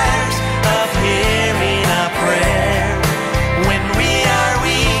tires of hearing a prayer. When we are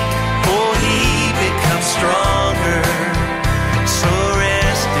weak, oh, He becomes stronger. So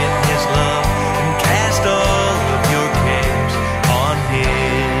rest in His love and cast all of your cares on Him.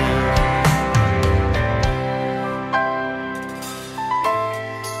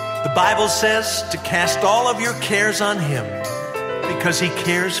 The Bible says to cast all of your cares on Him because He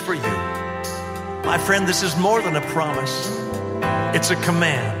cares for you. My friend, this is more than a promise. It's a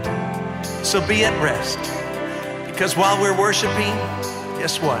command. So be at rest. Because while we're worshiping,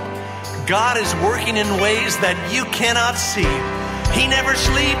 guess what? God is working in ways that you cannot see. He never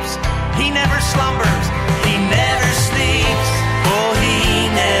sleeps. He never slumbers. He never sleeps. Oh, He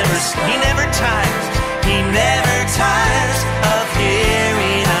never tires. He never tires of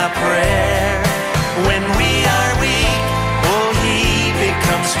hearing a prayer. When we are weak, oh, He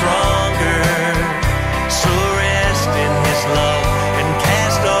becomes stronger. So rest in His love and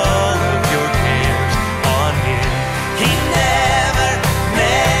cast all of your cares on Him. He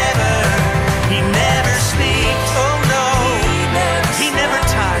never sleeps. Oh no, He never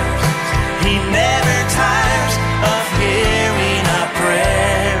tires. He never tires of hearing a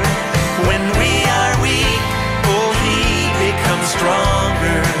prayer. When we are weak, oh, He becomes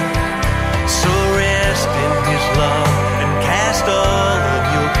stronger. So rest in His love and cast all of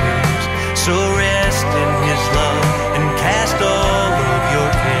your cares. So rest in His love and cast all of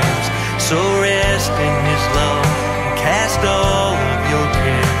your cares. So rest in His love and cast all of your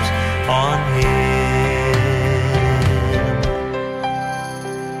cares on Him.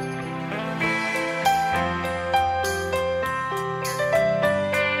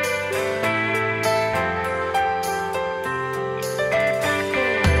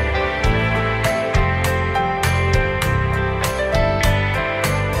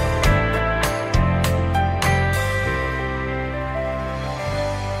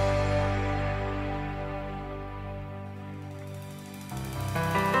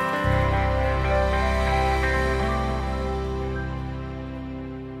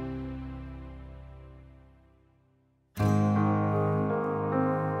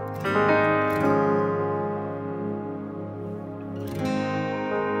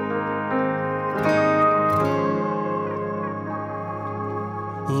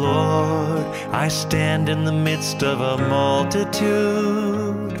 Lord, I stand in the midst of a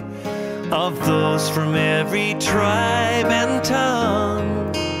multitude of those from every tribe and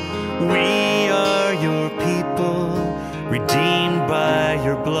tongue. We are your people, redeemed by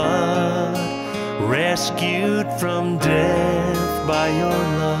your blood, rescued from death by your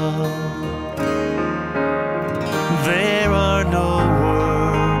love. There are no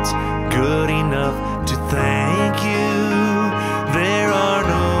words good enough to thank you. There are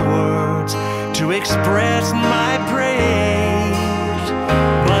no words to express my praise,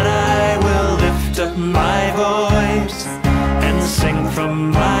 but I will lift up my voice and sing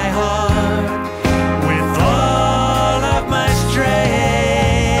from my heart with all of my strength.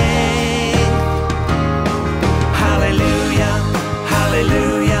 Hallelujah,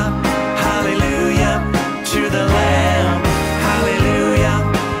 hallelujah, hallelujah to the Lamb. Hallelujah,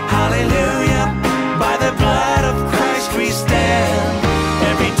 hallelujah, by the blood of Christ we stand.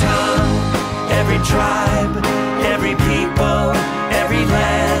 Every tongue, every tribe, every people, every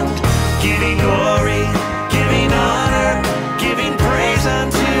land, giving glory, giving honor, giving praise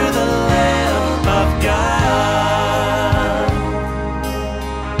unto the Lamb of God.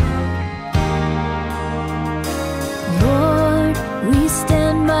 Lord, we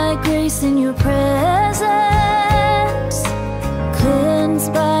stand by grace in your presence,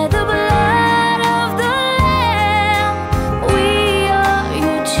 cleansed by the blood of the Lamb. We are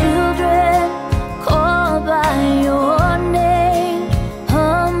your children, called by your name.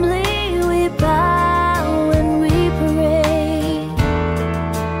 Humbly we bow and we pray.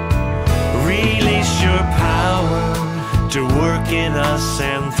 Release your power to work in us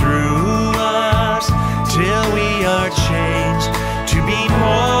and through us, till we are changed to be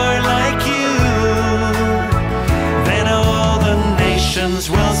more like you. Then all the nations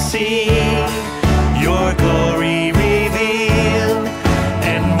nations will see your glory revealed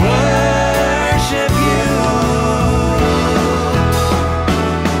and worship you.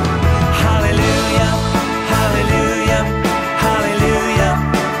 Hallelujah, hallelujah, hallelujah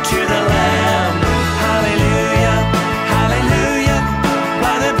to the Lamb. Hallelujah, hallelujah,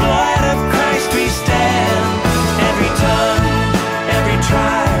 by the blood of Christ we stand. Every tongue, every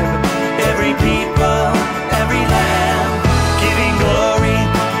tribe, every people, every land, giving glory,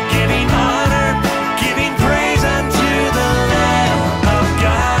 giving honor, giving praise unto the Lamb of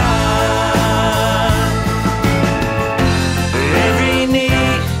God. Every knee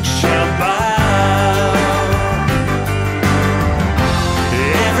shall bow,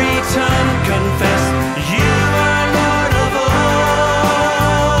 every tongue confess you are Lord of all.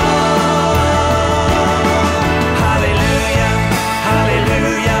 Hallelujah,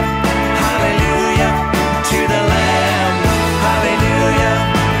 hallelujah, hallelujah to the Lamb. Hallelujah,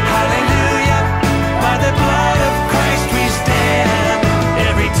 hallelujah, by the blood of Christ we stand.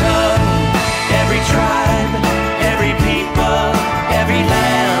 Every tongue, every tribe, every people, every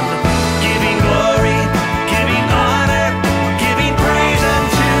land, giving glory, giving honor, giving praise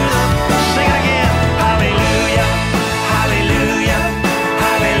unto the. Sing it again. Hallelujah, hallelujah,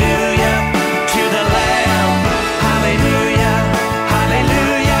 hallelujah to the Lamb. Hallelujah,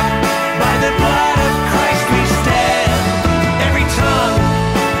 hallelujah, by the blood of Christ we stand. Every tongue,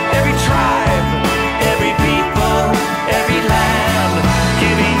 every tribe, every people, every land,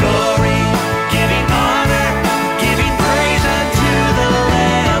 giving glory, giving honor, giving praise unto the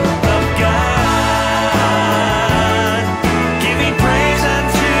Lamb of God. Giving praise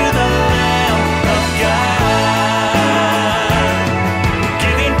unto the Lamb of God.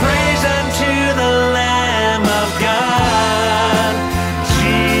 Giving praise unto the Lamb of God.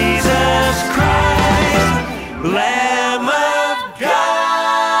 Jesus Christ, Lamb of God.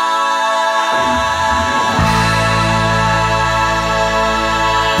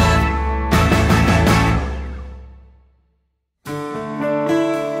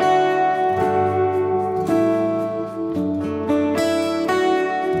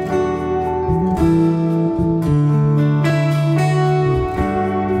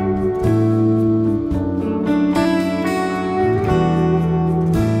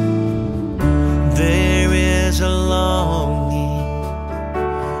 There is a longing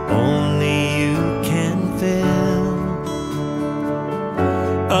only you can fill,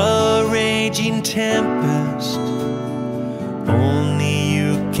 a raging tempest only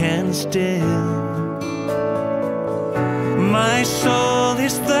you can still. My soul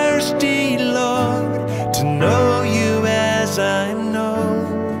is thirsty, Lord, to know you as I know.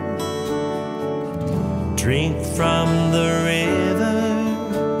 Drink from the river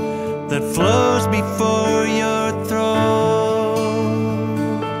that flows before your throne.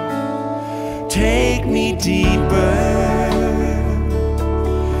 Take me deeper,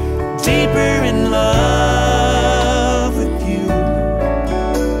 deeper in love with you.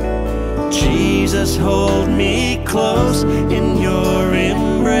 Jesus, hold me close in your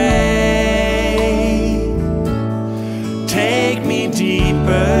embrace. Take me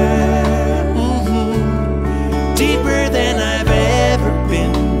deeper, deeper than I've ever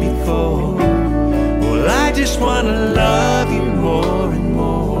been before. Well, I just want to love you more and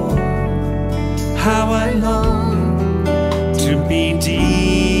more. How I long to be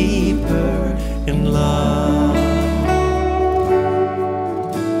deeper in love.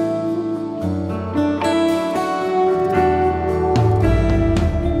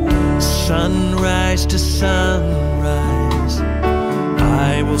 Sunrise to sunrise,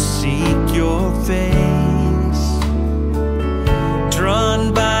 I will seek your face.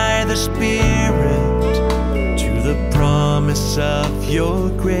 Drawn by the Spirit to the promise of your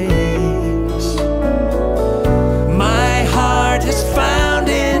grace. My heart has found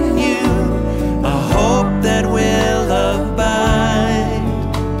in you a hope that will abide.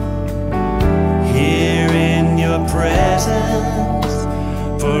 Here in your presence,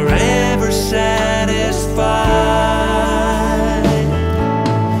 forever satisfied.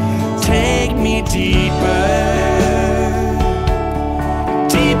 Take me deeper,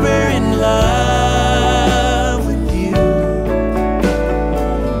 deeper in love with you.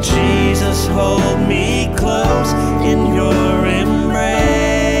 Jesus, hold me close in your embrace.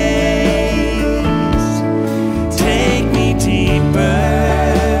 Take me deeper,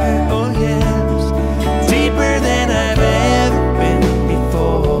 oh yes, deeper than I've ever been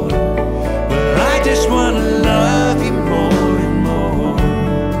before. Well, I just want to love you more and more.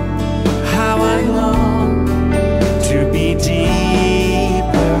 How I long to be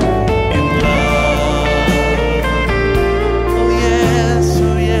deeper in love. Oh yes,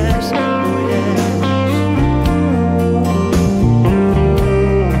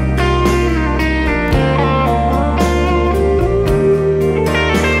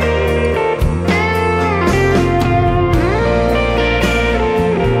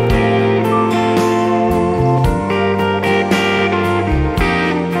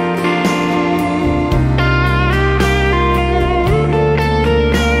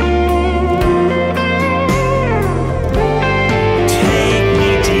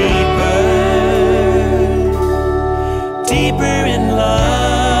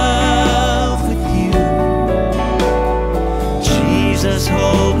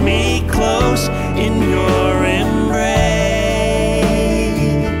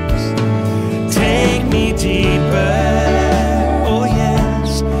 me deeper. Oh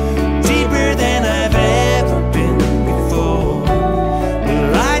yes, deeper than I've ever been before.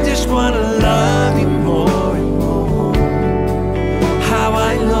 Well, I just want to love you more and more. How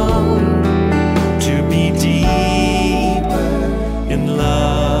I long to be deeper in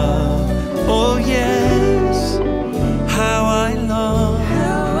love. Oh yes, how I long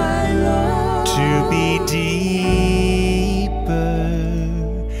to be deeper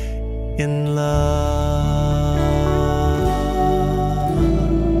in love.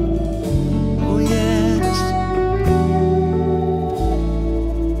 Oh yes.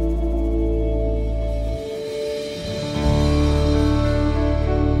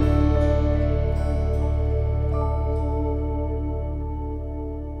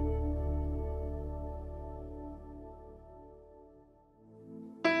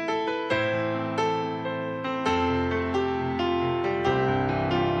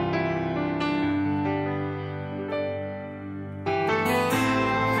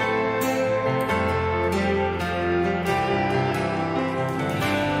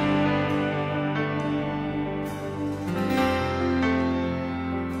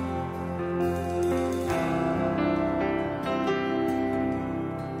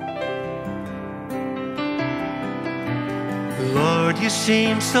 Lord, you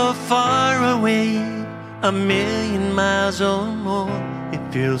seem so far away, a million miles or more, it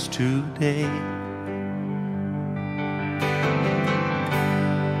feels today.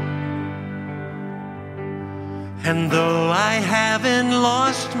 And though I haven't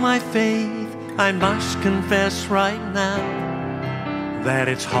lost my faith, I must confess right now that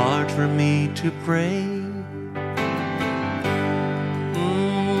it's hard for me to pray.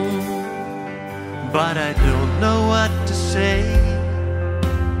 But I don't know what to say,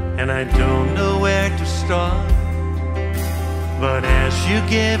 and I don't know where to start. But as you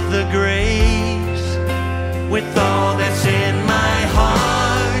give the grace, with all that's in my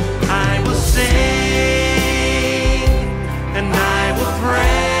heart, I will sing and I will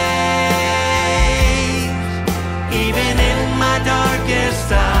praise. Even in my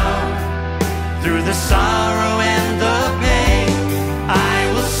darkest hour, through the sorrow and the pain, I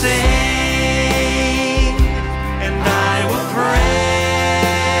will sing.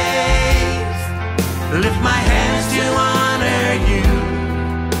 Lift my hands to honor you,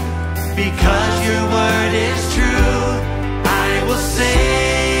 because your word is true. I will sing,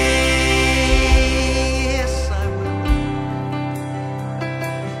 yes I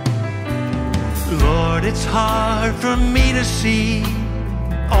will. Lord, it's hard for me to see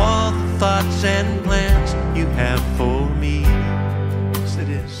all the thoughts and plans you have for me. Yes, it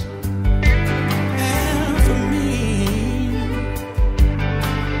is. And for me.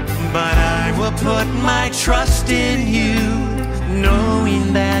 But I will put my trust in you,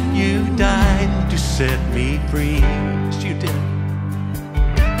 knowing that you died to set me free. Yes, you did.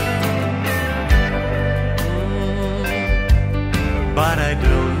 But I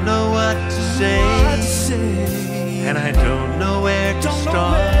don't know what to say, and I don't know where to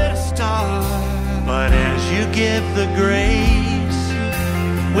start. But as you give the grace,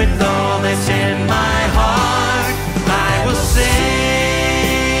 with all that's in my heart, I will sing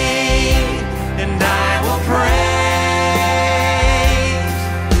and I will praise.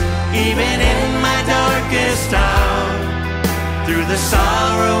 Even in my darkest hour, through the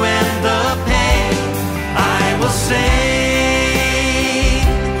sorrow and the pain, I will sing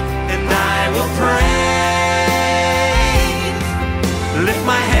and I will praise. Lift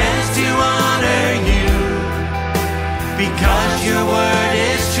my hands to honor you, because your word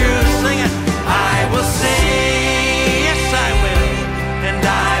is true. Sing it. I will sing, yes I will, and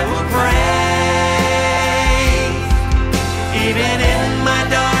I will praise. Even in my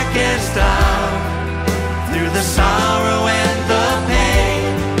darkest hour, through the sorrow and the pain,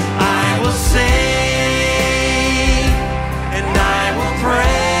 I will sing and I will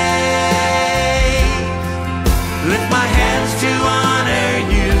praise. Lift my hands to honor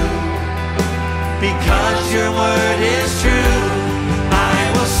you, because your word is true. I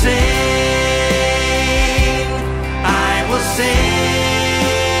will sing, I will sing,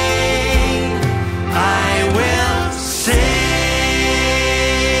 I will sing,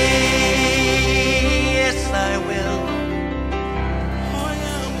 yes I will.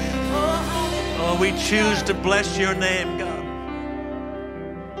 Oh, we choose to bless your name, God.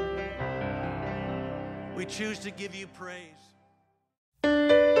 We choose to give you praise.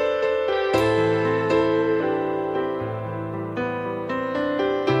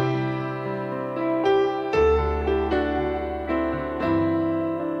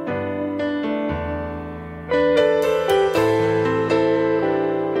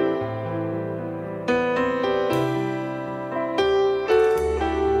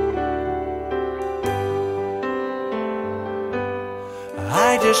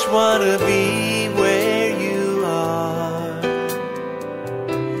 just want to be where you are,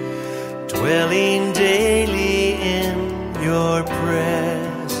 dwelling daily in your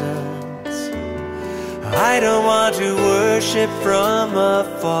presence. I don't want to worship from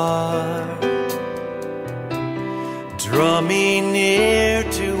afar. Draw me near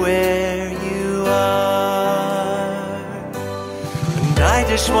to where you are, and I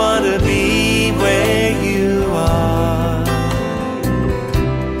just want to be where you are,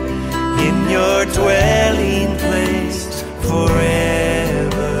 in your dwelling place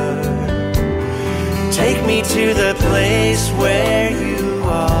forever. Take me to the place where you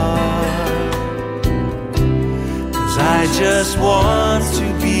are, 'cause I just want to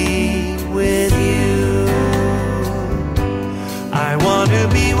be with you. I want to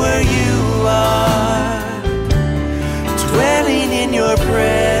be where you are, dwelling in your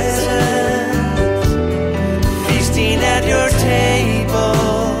presence, feasting at your table,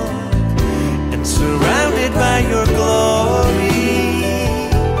 and surrounded by your glory.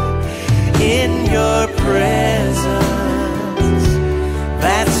 In your presence,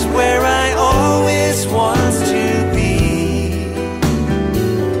 that's where I always want to be.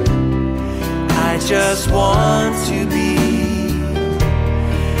 I just want to be.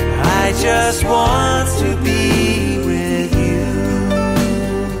 I just want to be with you,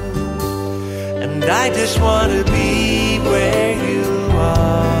 and I just want to be where you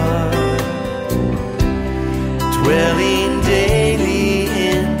are, dwelling daily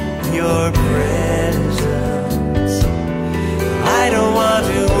in your presence. I don't want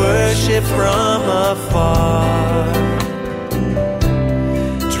to worship from afar.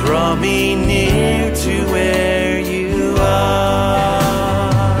 Draw me near to where you are.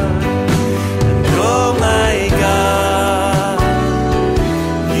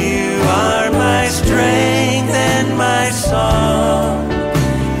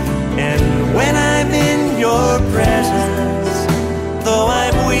 And when I'm in your presence, though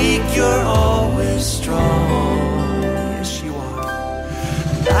I'm weak, you're always strong. Yes, you are.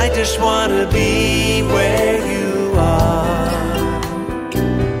 I just want to be where you are,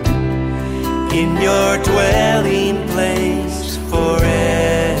 in your dwelling place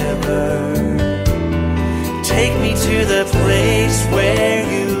forever. Take me to the place where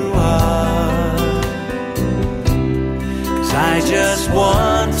you are, I just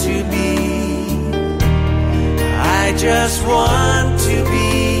want to be, I just want to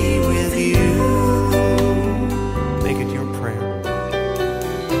be with you. Make it your prayer.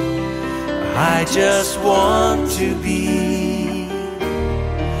 I just want to be,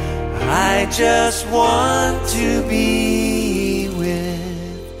 I just want to be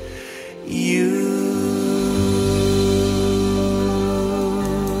with you.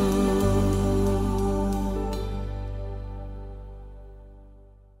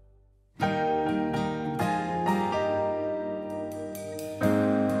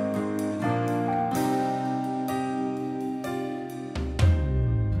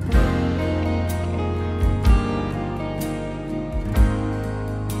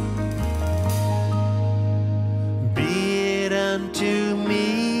 Unto me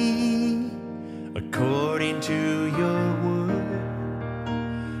according to your word,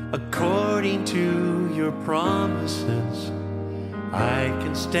 according to your promises, I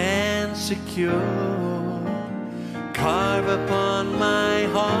can stand secure. Carve upon my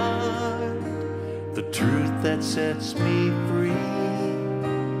heart the truth that sets me free,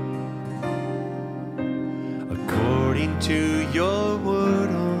 according to your word,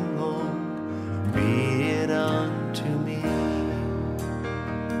 oh Lord, be it unto me.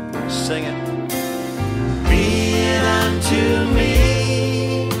 Sing it. Be it unto me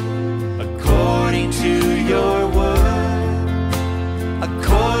according to your word,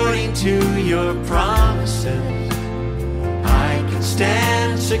 according to your promises, I can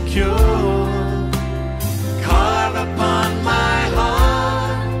stand secure. Carve upon my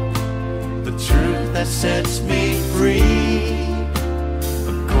heart the truth that sets me free,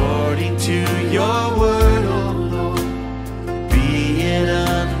 according to your word, oh Lord, be it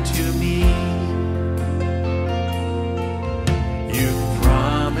unto me. You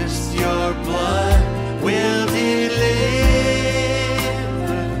promised your blood will deliver.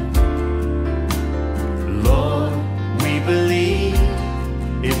 Lord, we believe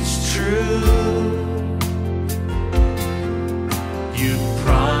it's true. You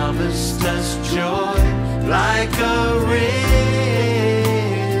promised us joy like a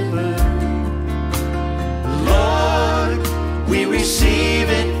river.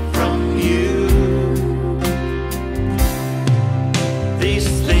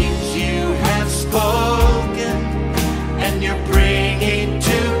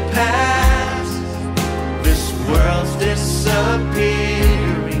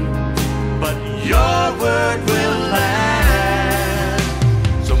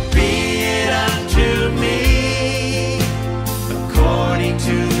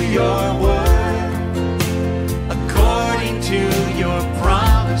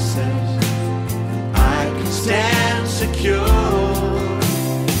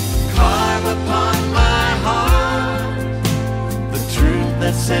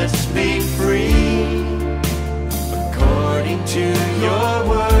 sets me free. According to your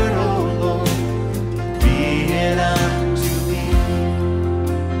word, O Lord, be it unto me.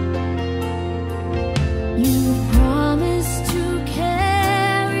 You promised to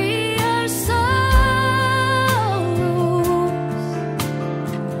carry our sorrows.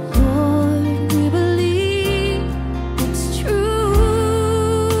 Lord, we believe it's true.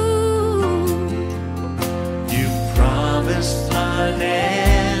 You promised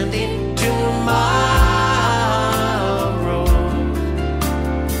unending tomorrow.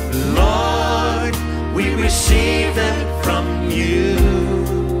 Lord, we receive them from you.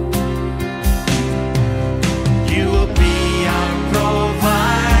 You will be our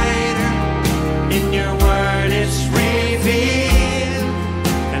provider. In your word it's revealed.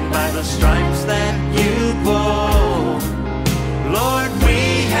 And by the stripes that you bore, Lord, we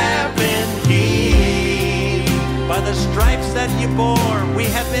have been healed. By the stripes that you bore, we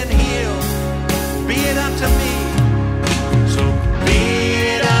have been healed. Be it unto me. So be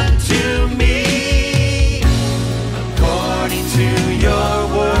it unto me, according to your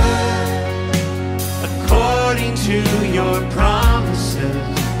word, according to your promises.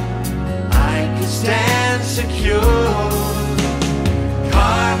 I can stand secure.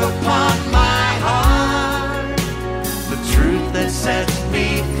 Carve upon my heart the truth that sets me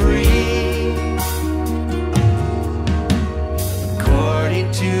free. According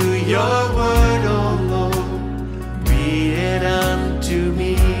to your word, O Lord, be it unto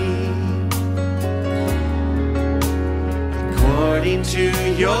me. According to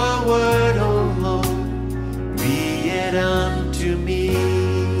your word, O Lord, be it unto me.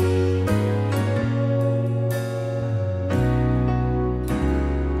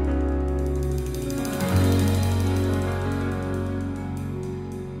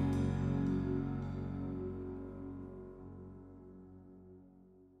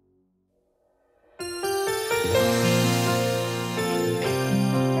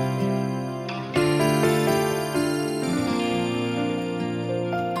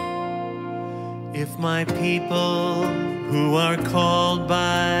 If my people who are called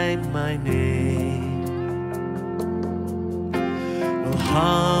by my name will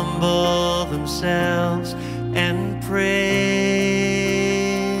humble themselves and pray,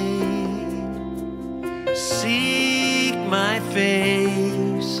 seek my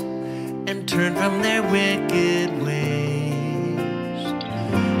face and turn from their wicked ways,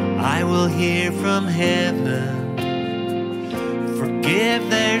 I will hear from heaven, forgive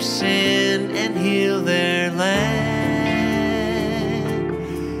their sin and heal their land.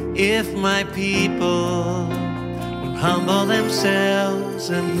 If my people will humble themselves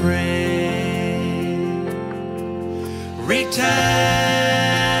and pray, return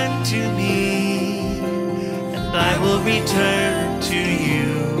to me, and I will return to you.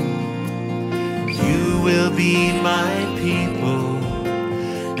 You will be my people,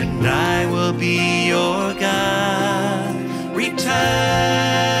 and I will be your God.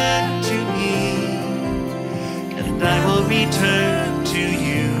 Return to me, and I will return to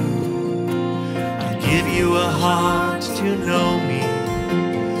you. I'll give you a heart to know me,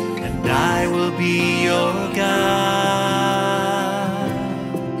 and I will be your God.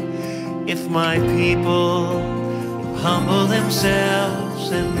 If my people will humble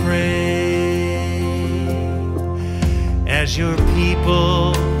themselves and pray, as your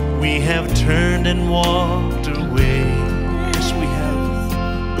people we have turned and walked away.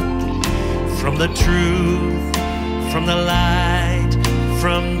 From the truth, from the light,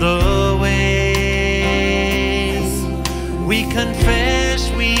 from the way, we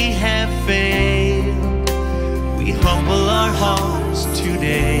confess we have failed. We humble our hearts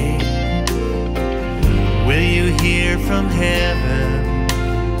today. Will you hear from heaven,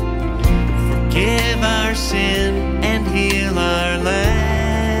 forgive our sin and heal our land?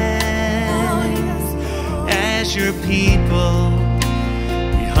 As your people,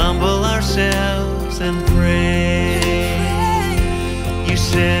 humble ourselves and pray. You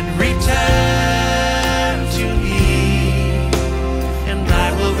said, return to me, and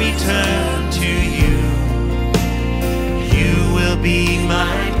I will return to you. You will be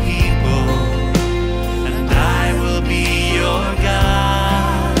my people, and I will be your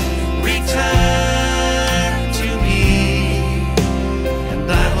God. Return to me, and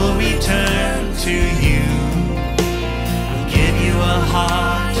I will return to you. I'll give you a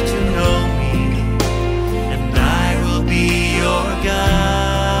heart to know me, and I will be your God.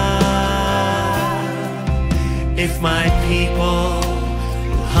 If my people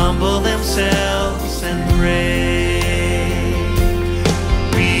will humble themselves and pray,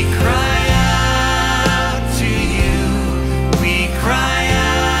 we cry out to you, we cry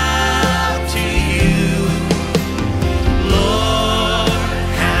out.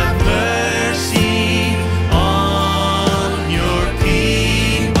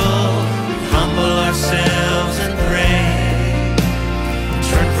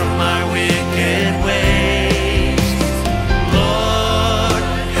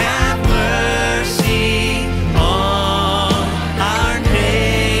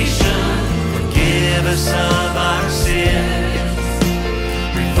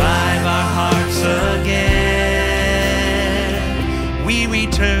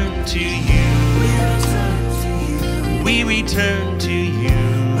 return to you. We return to you.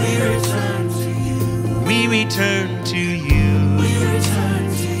 We return to you. We return to you. We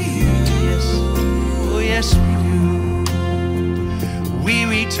return to you. Yes. Oh yes we do. We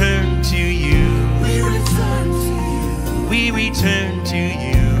return to you. We return to you. We return to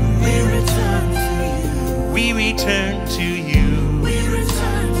you. We return to you. We return to you. We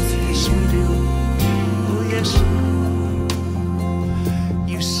return to you. Yes we do. Oh yes.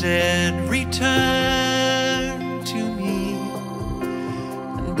 You said return to me,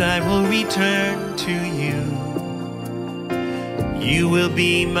 and I will return to you. You will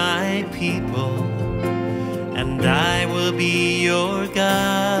be my people, and I will be your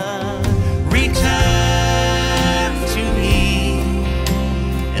God. Return to me,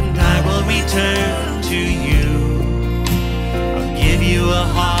 and I will return to you. I'll give you a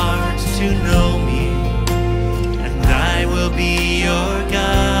heart to know me, and I will be your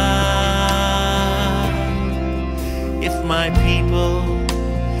God. If my people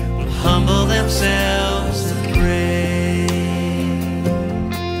will humble themselves and pray,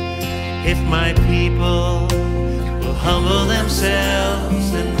 if my people will humble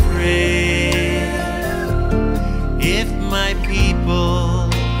themselves and pray, if my people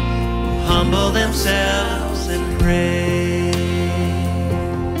will humble themselves and pray,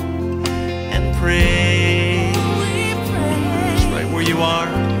 and pray. Just right where you are,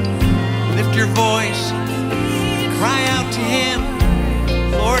 lift your voice, cry out to him.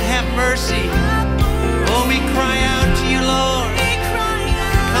 Lord, have mercy. Oh, we cry out to you, Lord.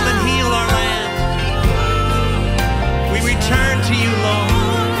 Come and heal our land. We return to you, Lord.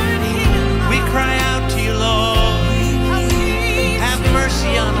 We cry out to you, Lord. Have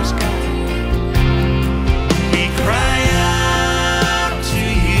mercy on us, God. We cry out to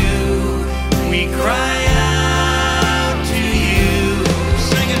you. We cry out to you.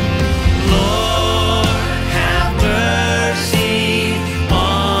 Sing it. Lord, have mercy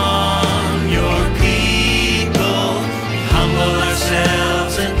on your people. We humble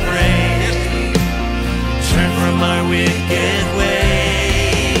ourselves and pray. Turn from our wicked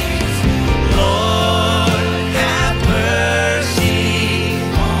ways. Lord, have mercy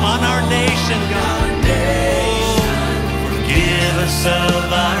on our nation, God. Forgive us of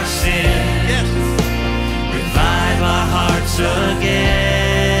our sin. Yes. Revive our hearts again.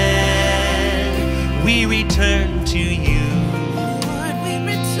 We return to you.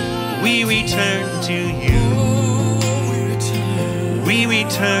 We return to you. We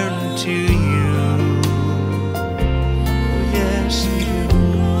return to you. Yes, we do.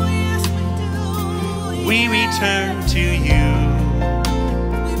 We return to you.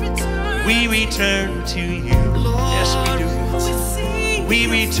 We return to you. Yes, we do. We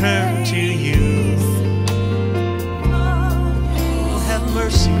return to you. Oh, have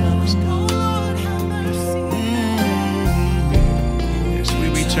mercy on us, God. Yes, we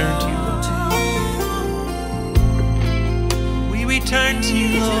return to you. We return to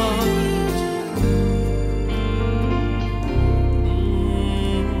you, Lord.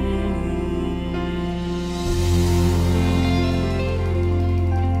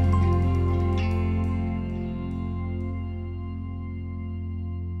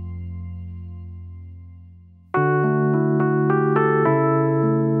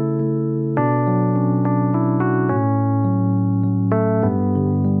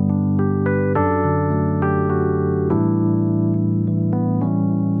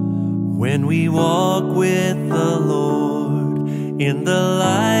 When we walk with the Lord in the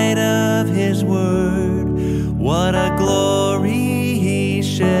light of his word, what a glory he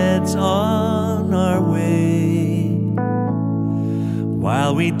sheds on our way.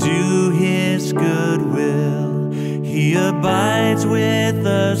 While we do his good will, he abides with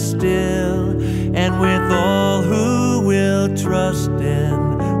us still, and with all who will trust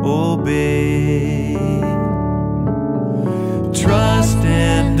and obey. Trust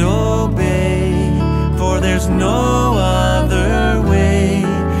and obey, for there's no other way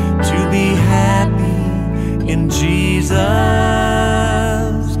to be happy in Jesus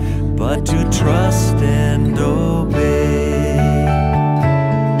but to trust and obey.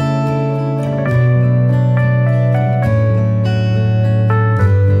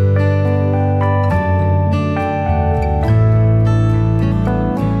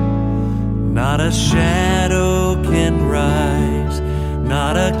 Not a shadow can rise,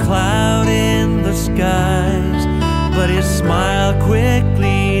 not a cloud in the skies, but his smile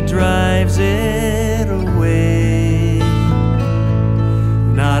quickly drives it away.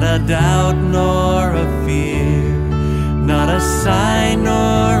 Not a doubt nor a fear, not a sign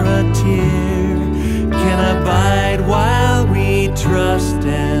nor a tear can abide while we trust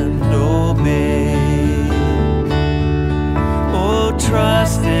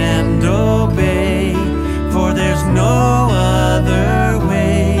trust and obey, for there's no other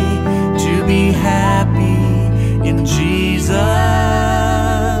way to be happy in Jesus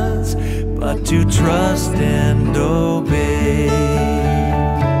but to trust and obey.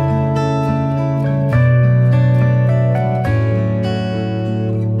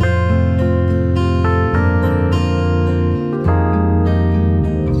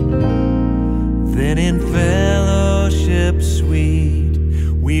 Then in fellowship sweet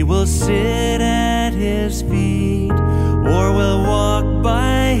we will sit at His feet, or we'll walk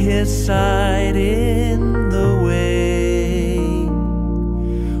by His side in the way.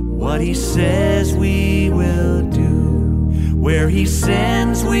 What He says we will do, where He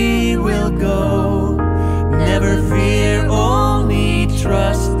sends we will go. Never fear, only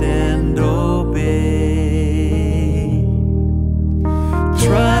trust and obey.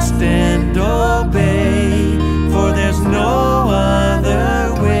 Trust and obey, for there's no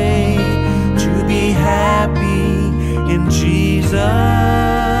other way to be happy in Jesus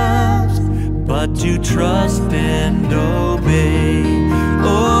but to trust and obey.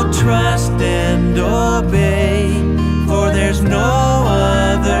 Oh, trust and obey, for there's no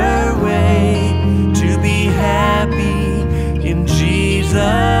other way to be happy in Jesus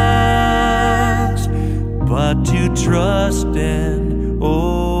but to trust and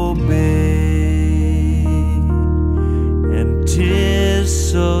obey. And 'tis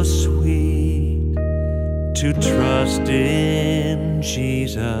so sweet to trust in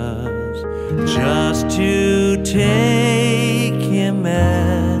Jesus, just to take Him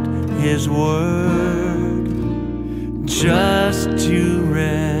at His word, just to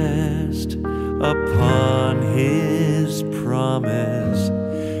rest upon His promise,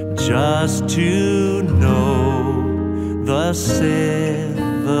 just to know thus saith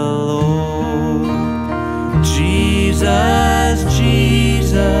the Lord. Jesus,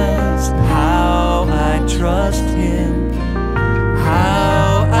 Jesus, how I trust Him,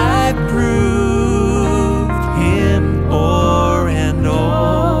 how I proved Him o'er and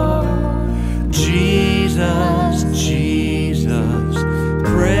o'er. Jesus, Jesus,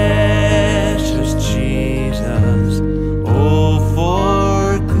 precious Jesus, oh,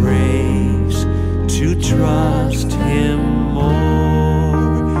 for grace to trust Him more.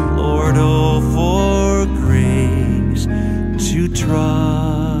 Lord, oh, for grace to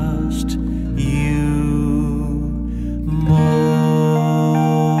trust You more.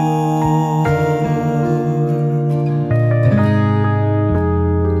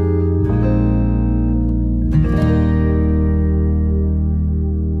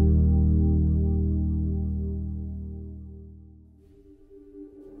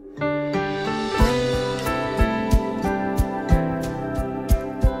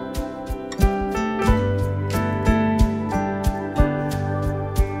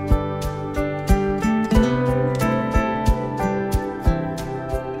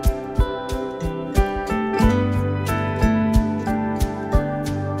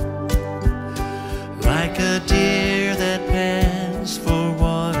 Like a deer that pants for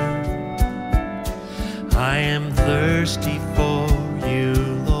water, I am thirsty for You,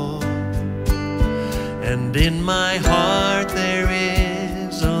 Lord. And in my heart there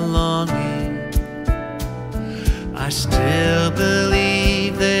is a longing, I still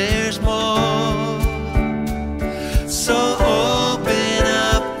believe there's more. So open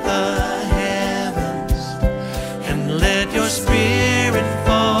up the heavens and let Your Spirit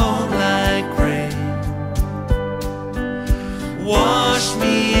fall like rain. Wash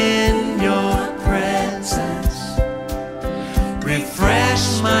me in Your presence, refresh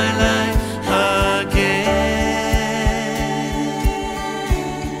my life again.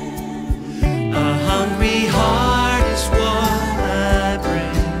 A hungry heart is what I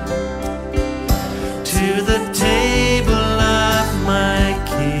bring to the table of my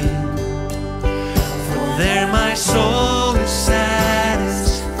King, for there my soul is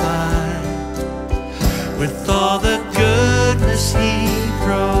satisfied with all the goodness He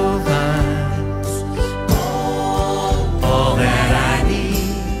provides. All that I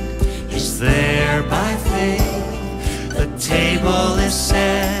need is there by faith. The table is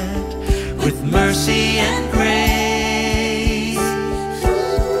set with mercy and grace.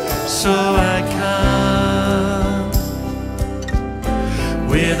 So I come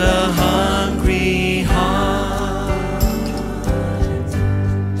with a hungry heart,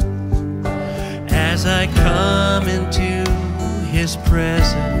 as I come into His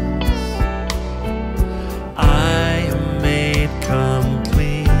presence, I am made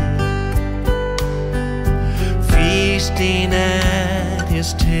complete, feasting at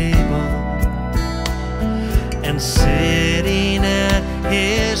His table and sitting at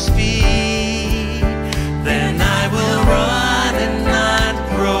his feet. Then I will run and not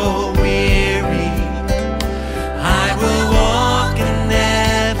grow weary. I will walk and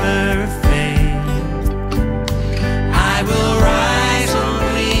never faint. I will rise on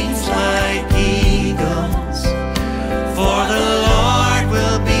wings like eagles, for the Lord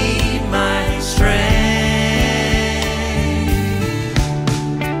will be my strength.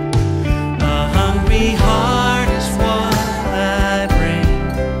 A hungry heart is what I bring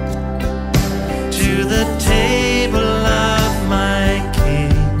to the table of my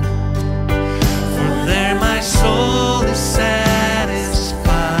King, for there my soul is satisfied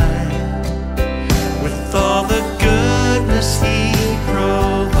with all the goodness he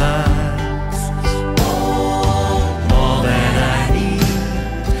provides. All that I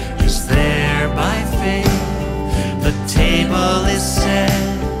need is there by faith. The table is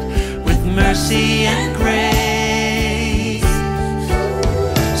set with mercy and grace.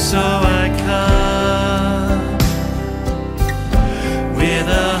 So I come with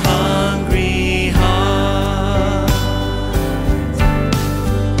a hungry heart,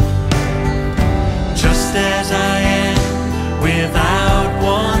 just as I am, without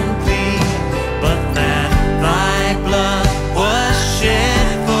one plea, but that thy blood was shed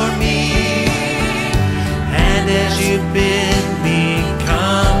for me. And as you bid me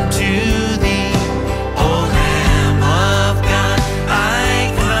come to thee, O Lamb of God,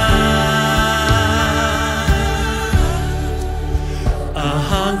 I come. A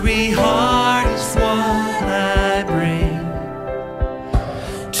hungry heart is what I bring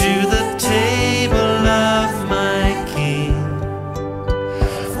to the table of my King,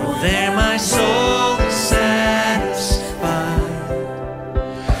 for there my soul is satisfied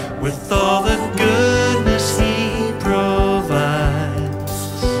with all the goodness he provides.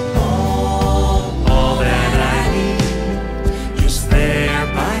 All that I need is there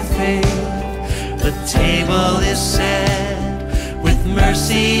by faith. The table is set with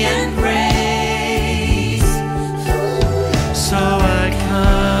mercy and grace. So I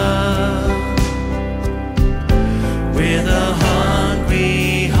come with a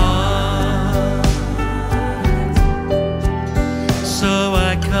hungry heart. So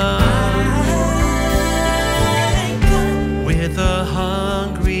I come with a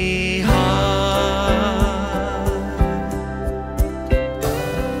hungry heart.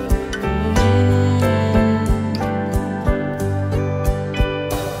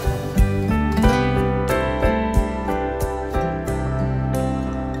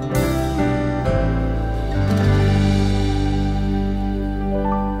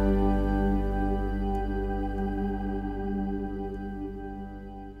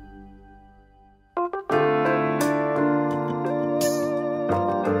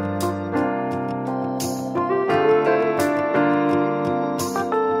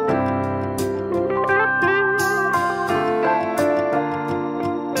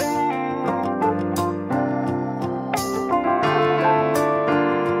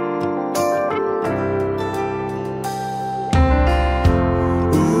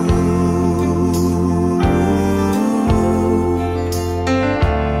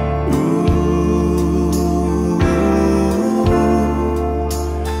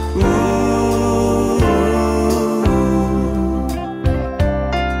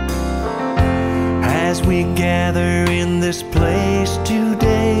 As we gather in this place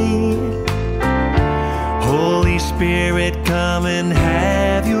today, Holy Spirit, come and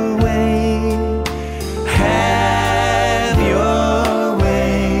have your way. Have your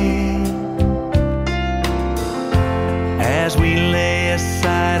way. As we lay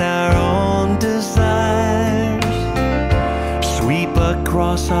aside our own desires, sweep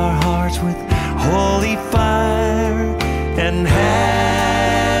across our hearts with holy fire and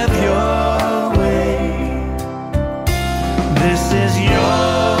have your way. This is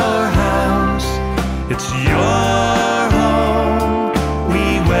your house, it's your home.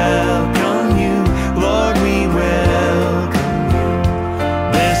 We welcome you, Lord, we welcome you.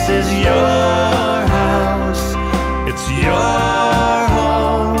 This is your house, it's your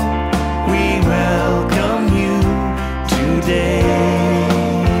home. We welcome you today.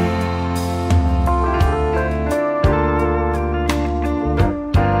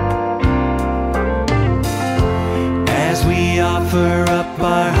 As we offer up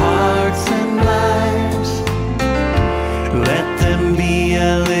our hearts and lives,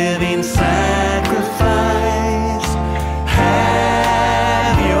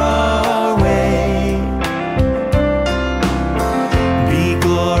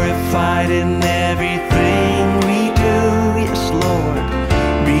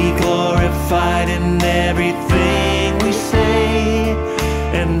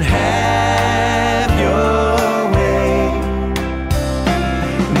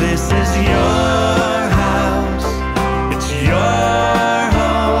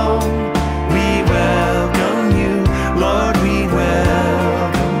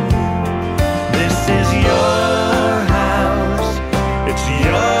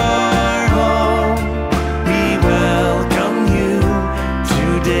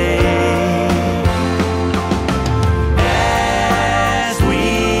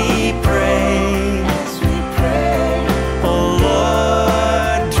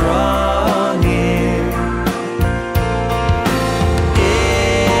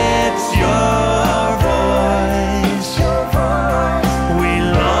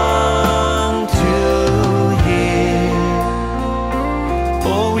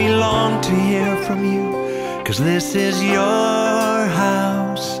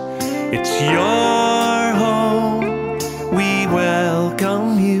 It's your home. We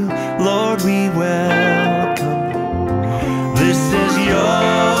welcome you, Lord, we welcome you. This is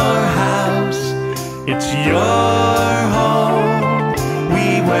your house. It's your home.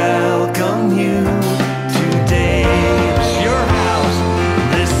 We welcome you today. It's your house.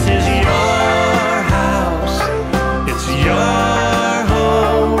 This is your house. It's your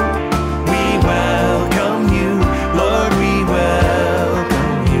home. We welcome you, Lord, we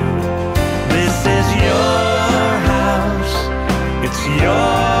welcome you. This is your house. It's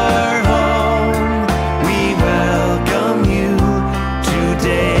your home. We welcome you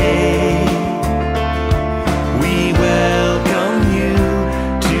today. We welcome you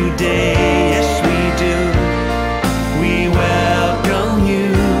today. Yes, we do. We welcome you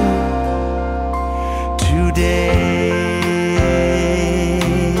today.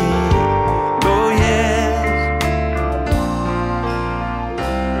 Oh, yes.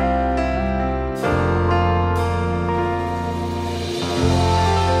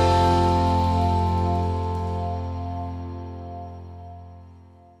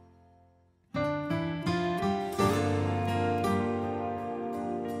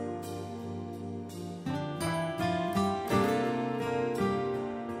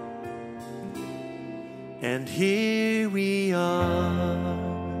 And here we are,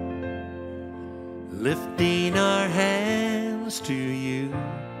 lifting our hands to you.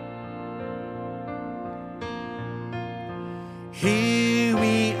 Here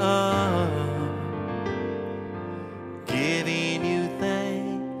we are, giving you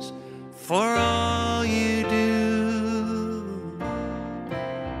thanks for all you do.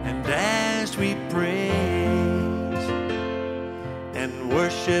 And as we praise and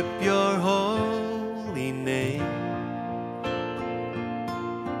worship your holy name,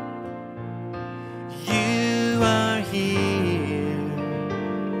 you are here,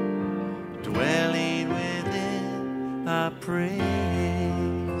 dwelling within our praise.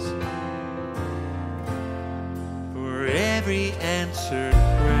 For every answered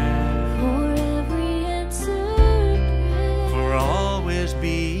prayer, For every answered prayer, for always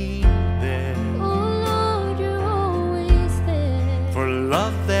being there, oh Lord, you're always there. for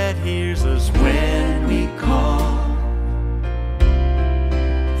love that hears us when we call,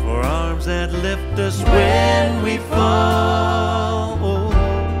 for arms that lift us when we fall. Oh,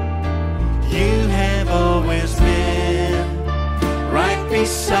 you have always been right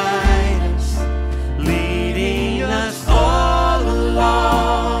beside us, leading us all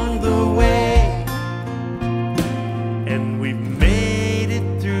along the way, and we've made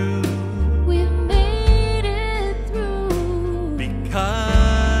it through We've made it through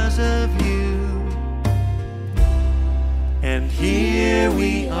because of you. And here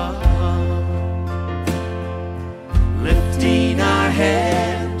we are, lifting our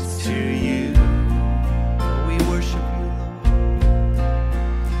hands to you. We worship you, Lord.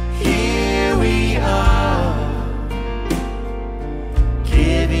 Here we are,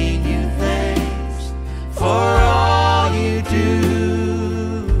 giving you thanks for all you do.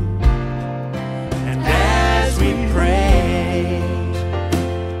 And as we praise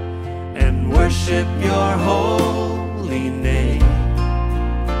and worship your holy name,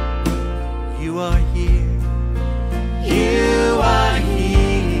 you are here. You are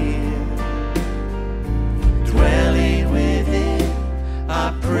here, dwelling within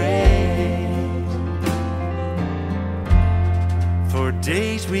our praise. For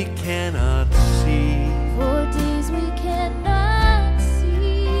days we cannot see, for days we cannot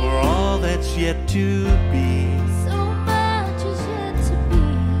see. for all that's yet to be, So much is yet to be.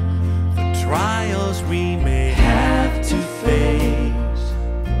 for trials we may have to face,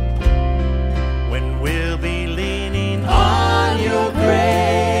 when we'll be leaning on your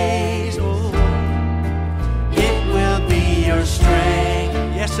grace. Oh, it will be your strength,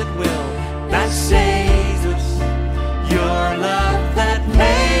 yes it will, that saves us, your love that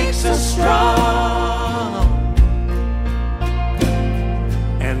makes us strong.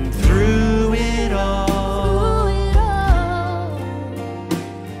 And through it all, Through it all,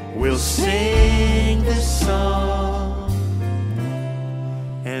 we'll sing this song.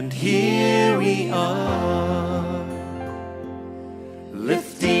 And here we are,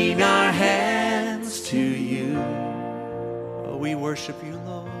 lifting our hands to you. Oh, we worship you,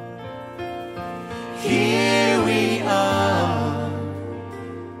 Lord. Here we are,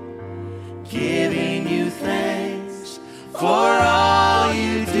 giving you thanks for all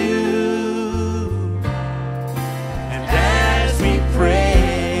you do. And as we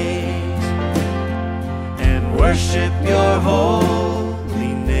praise and worship your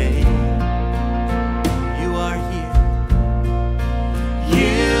holy name, you are here.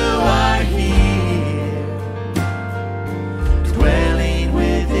 You are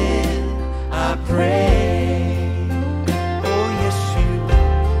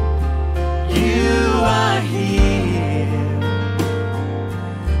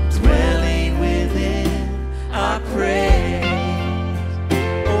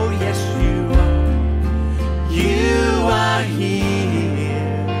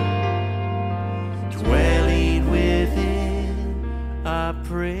my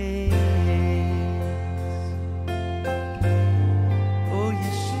praise. Oh,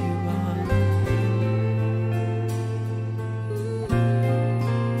 yes, you are.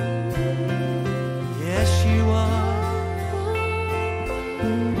 Yes, you are.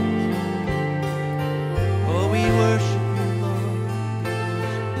 Oh, we worship you, Lord.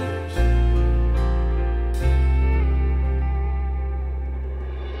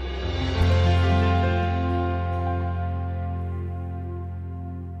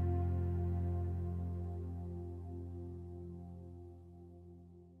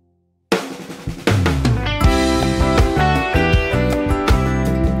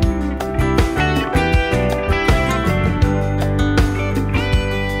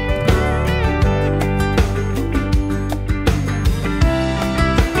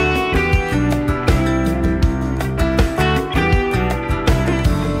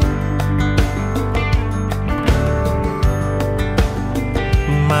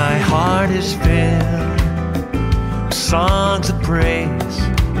 My heart is filled with songs of praise.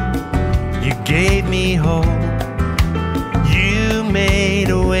 You gave me hope. You made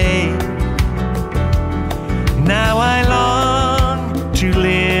a way. Now I long to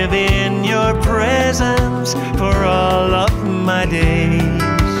live in your presence for all of my days.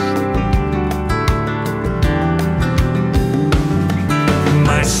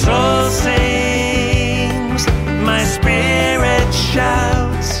 My soul sings, my spirit shouts.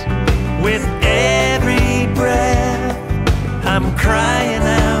 With every breath, I'm crying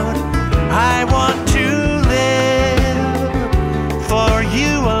out, I want to live for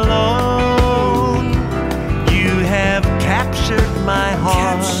you alone. You have captured my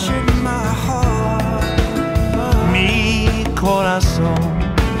heart, mi corazón.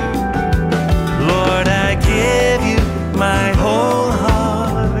 Lord, I give you my whole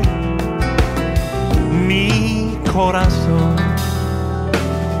heart, mi corazón.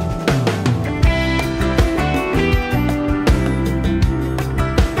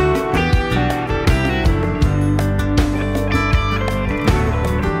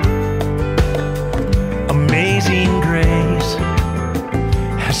 Amazing grace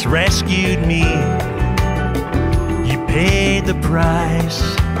has rescued me. You paid the price.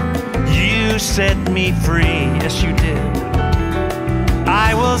 You set me free. Yes, you did.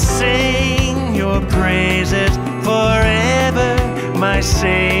 I will sing your praises forever, my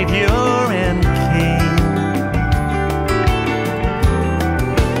Savior and King.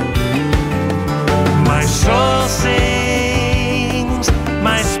 My soul sings,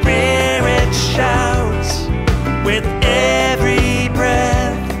 my spirit shouts. With every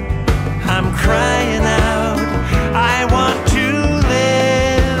breath, I'm crying out, I want to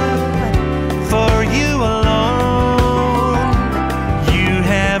live for you alone. You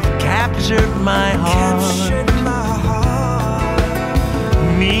have captured my heart,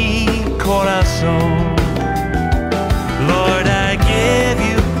 mi corazón.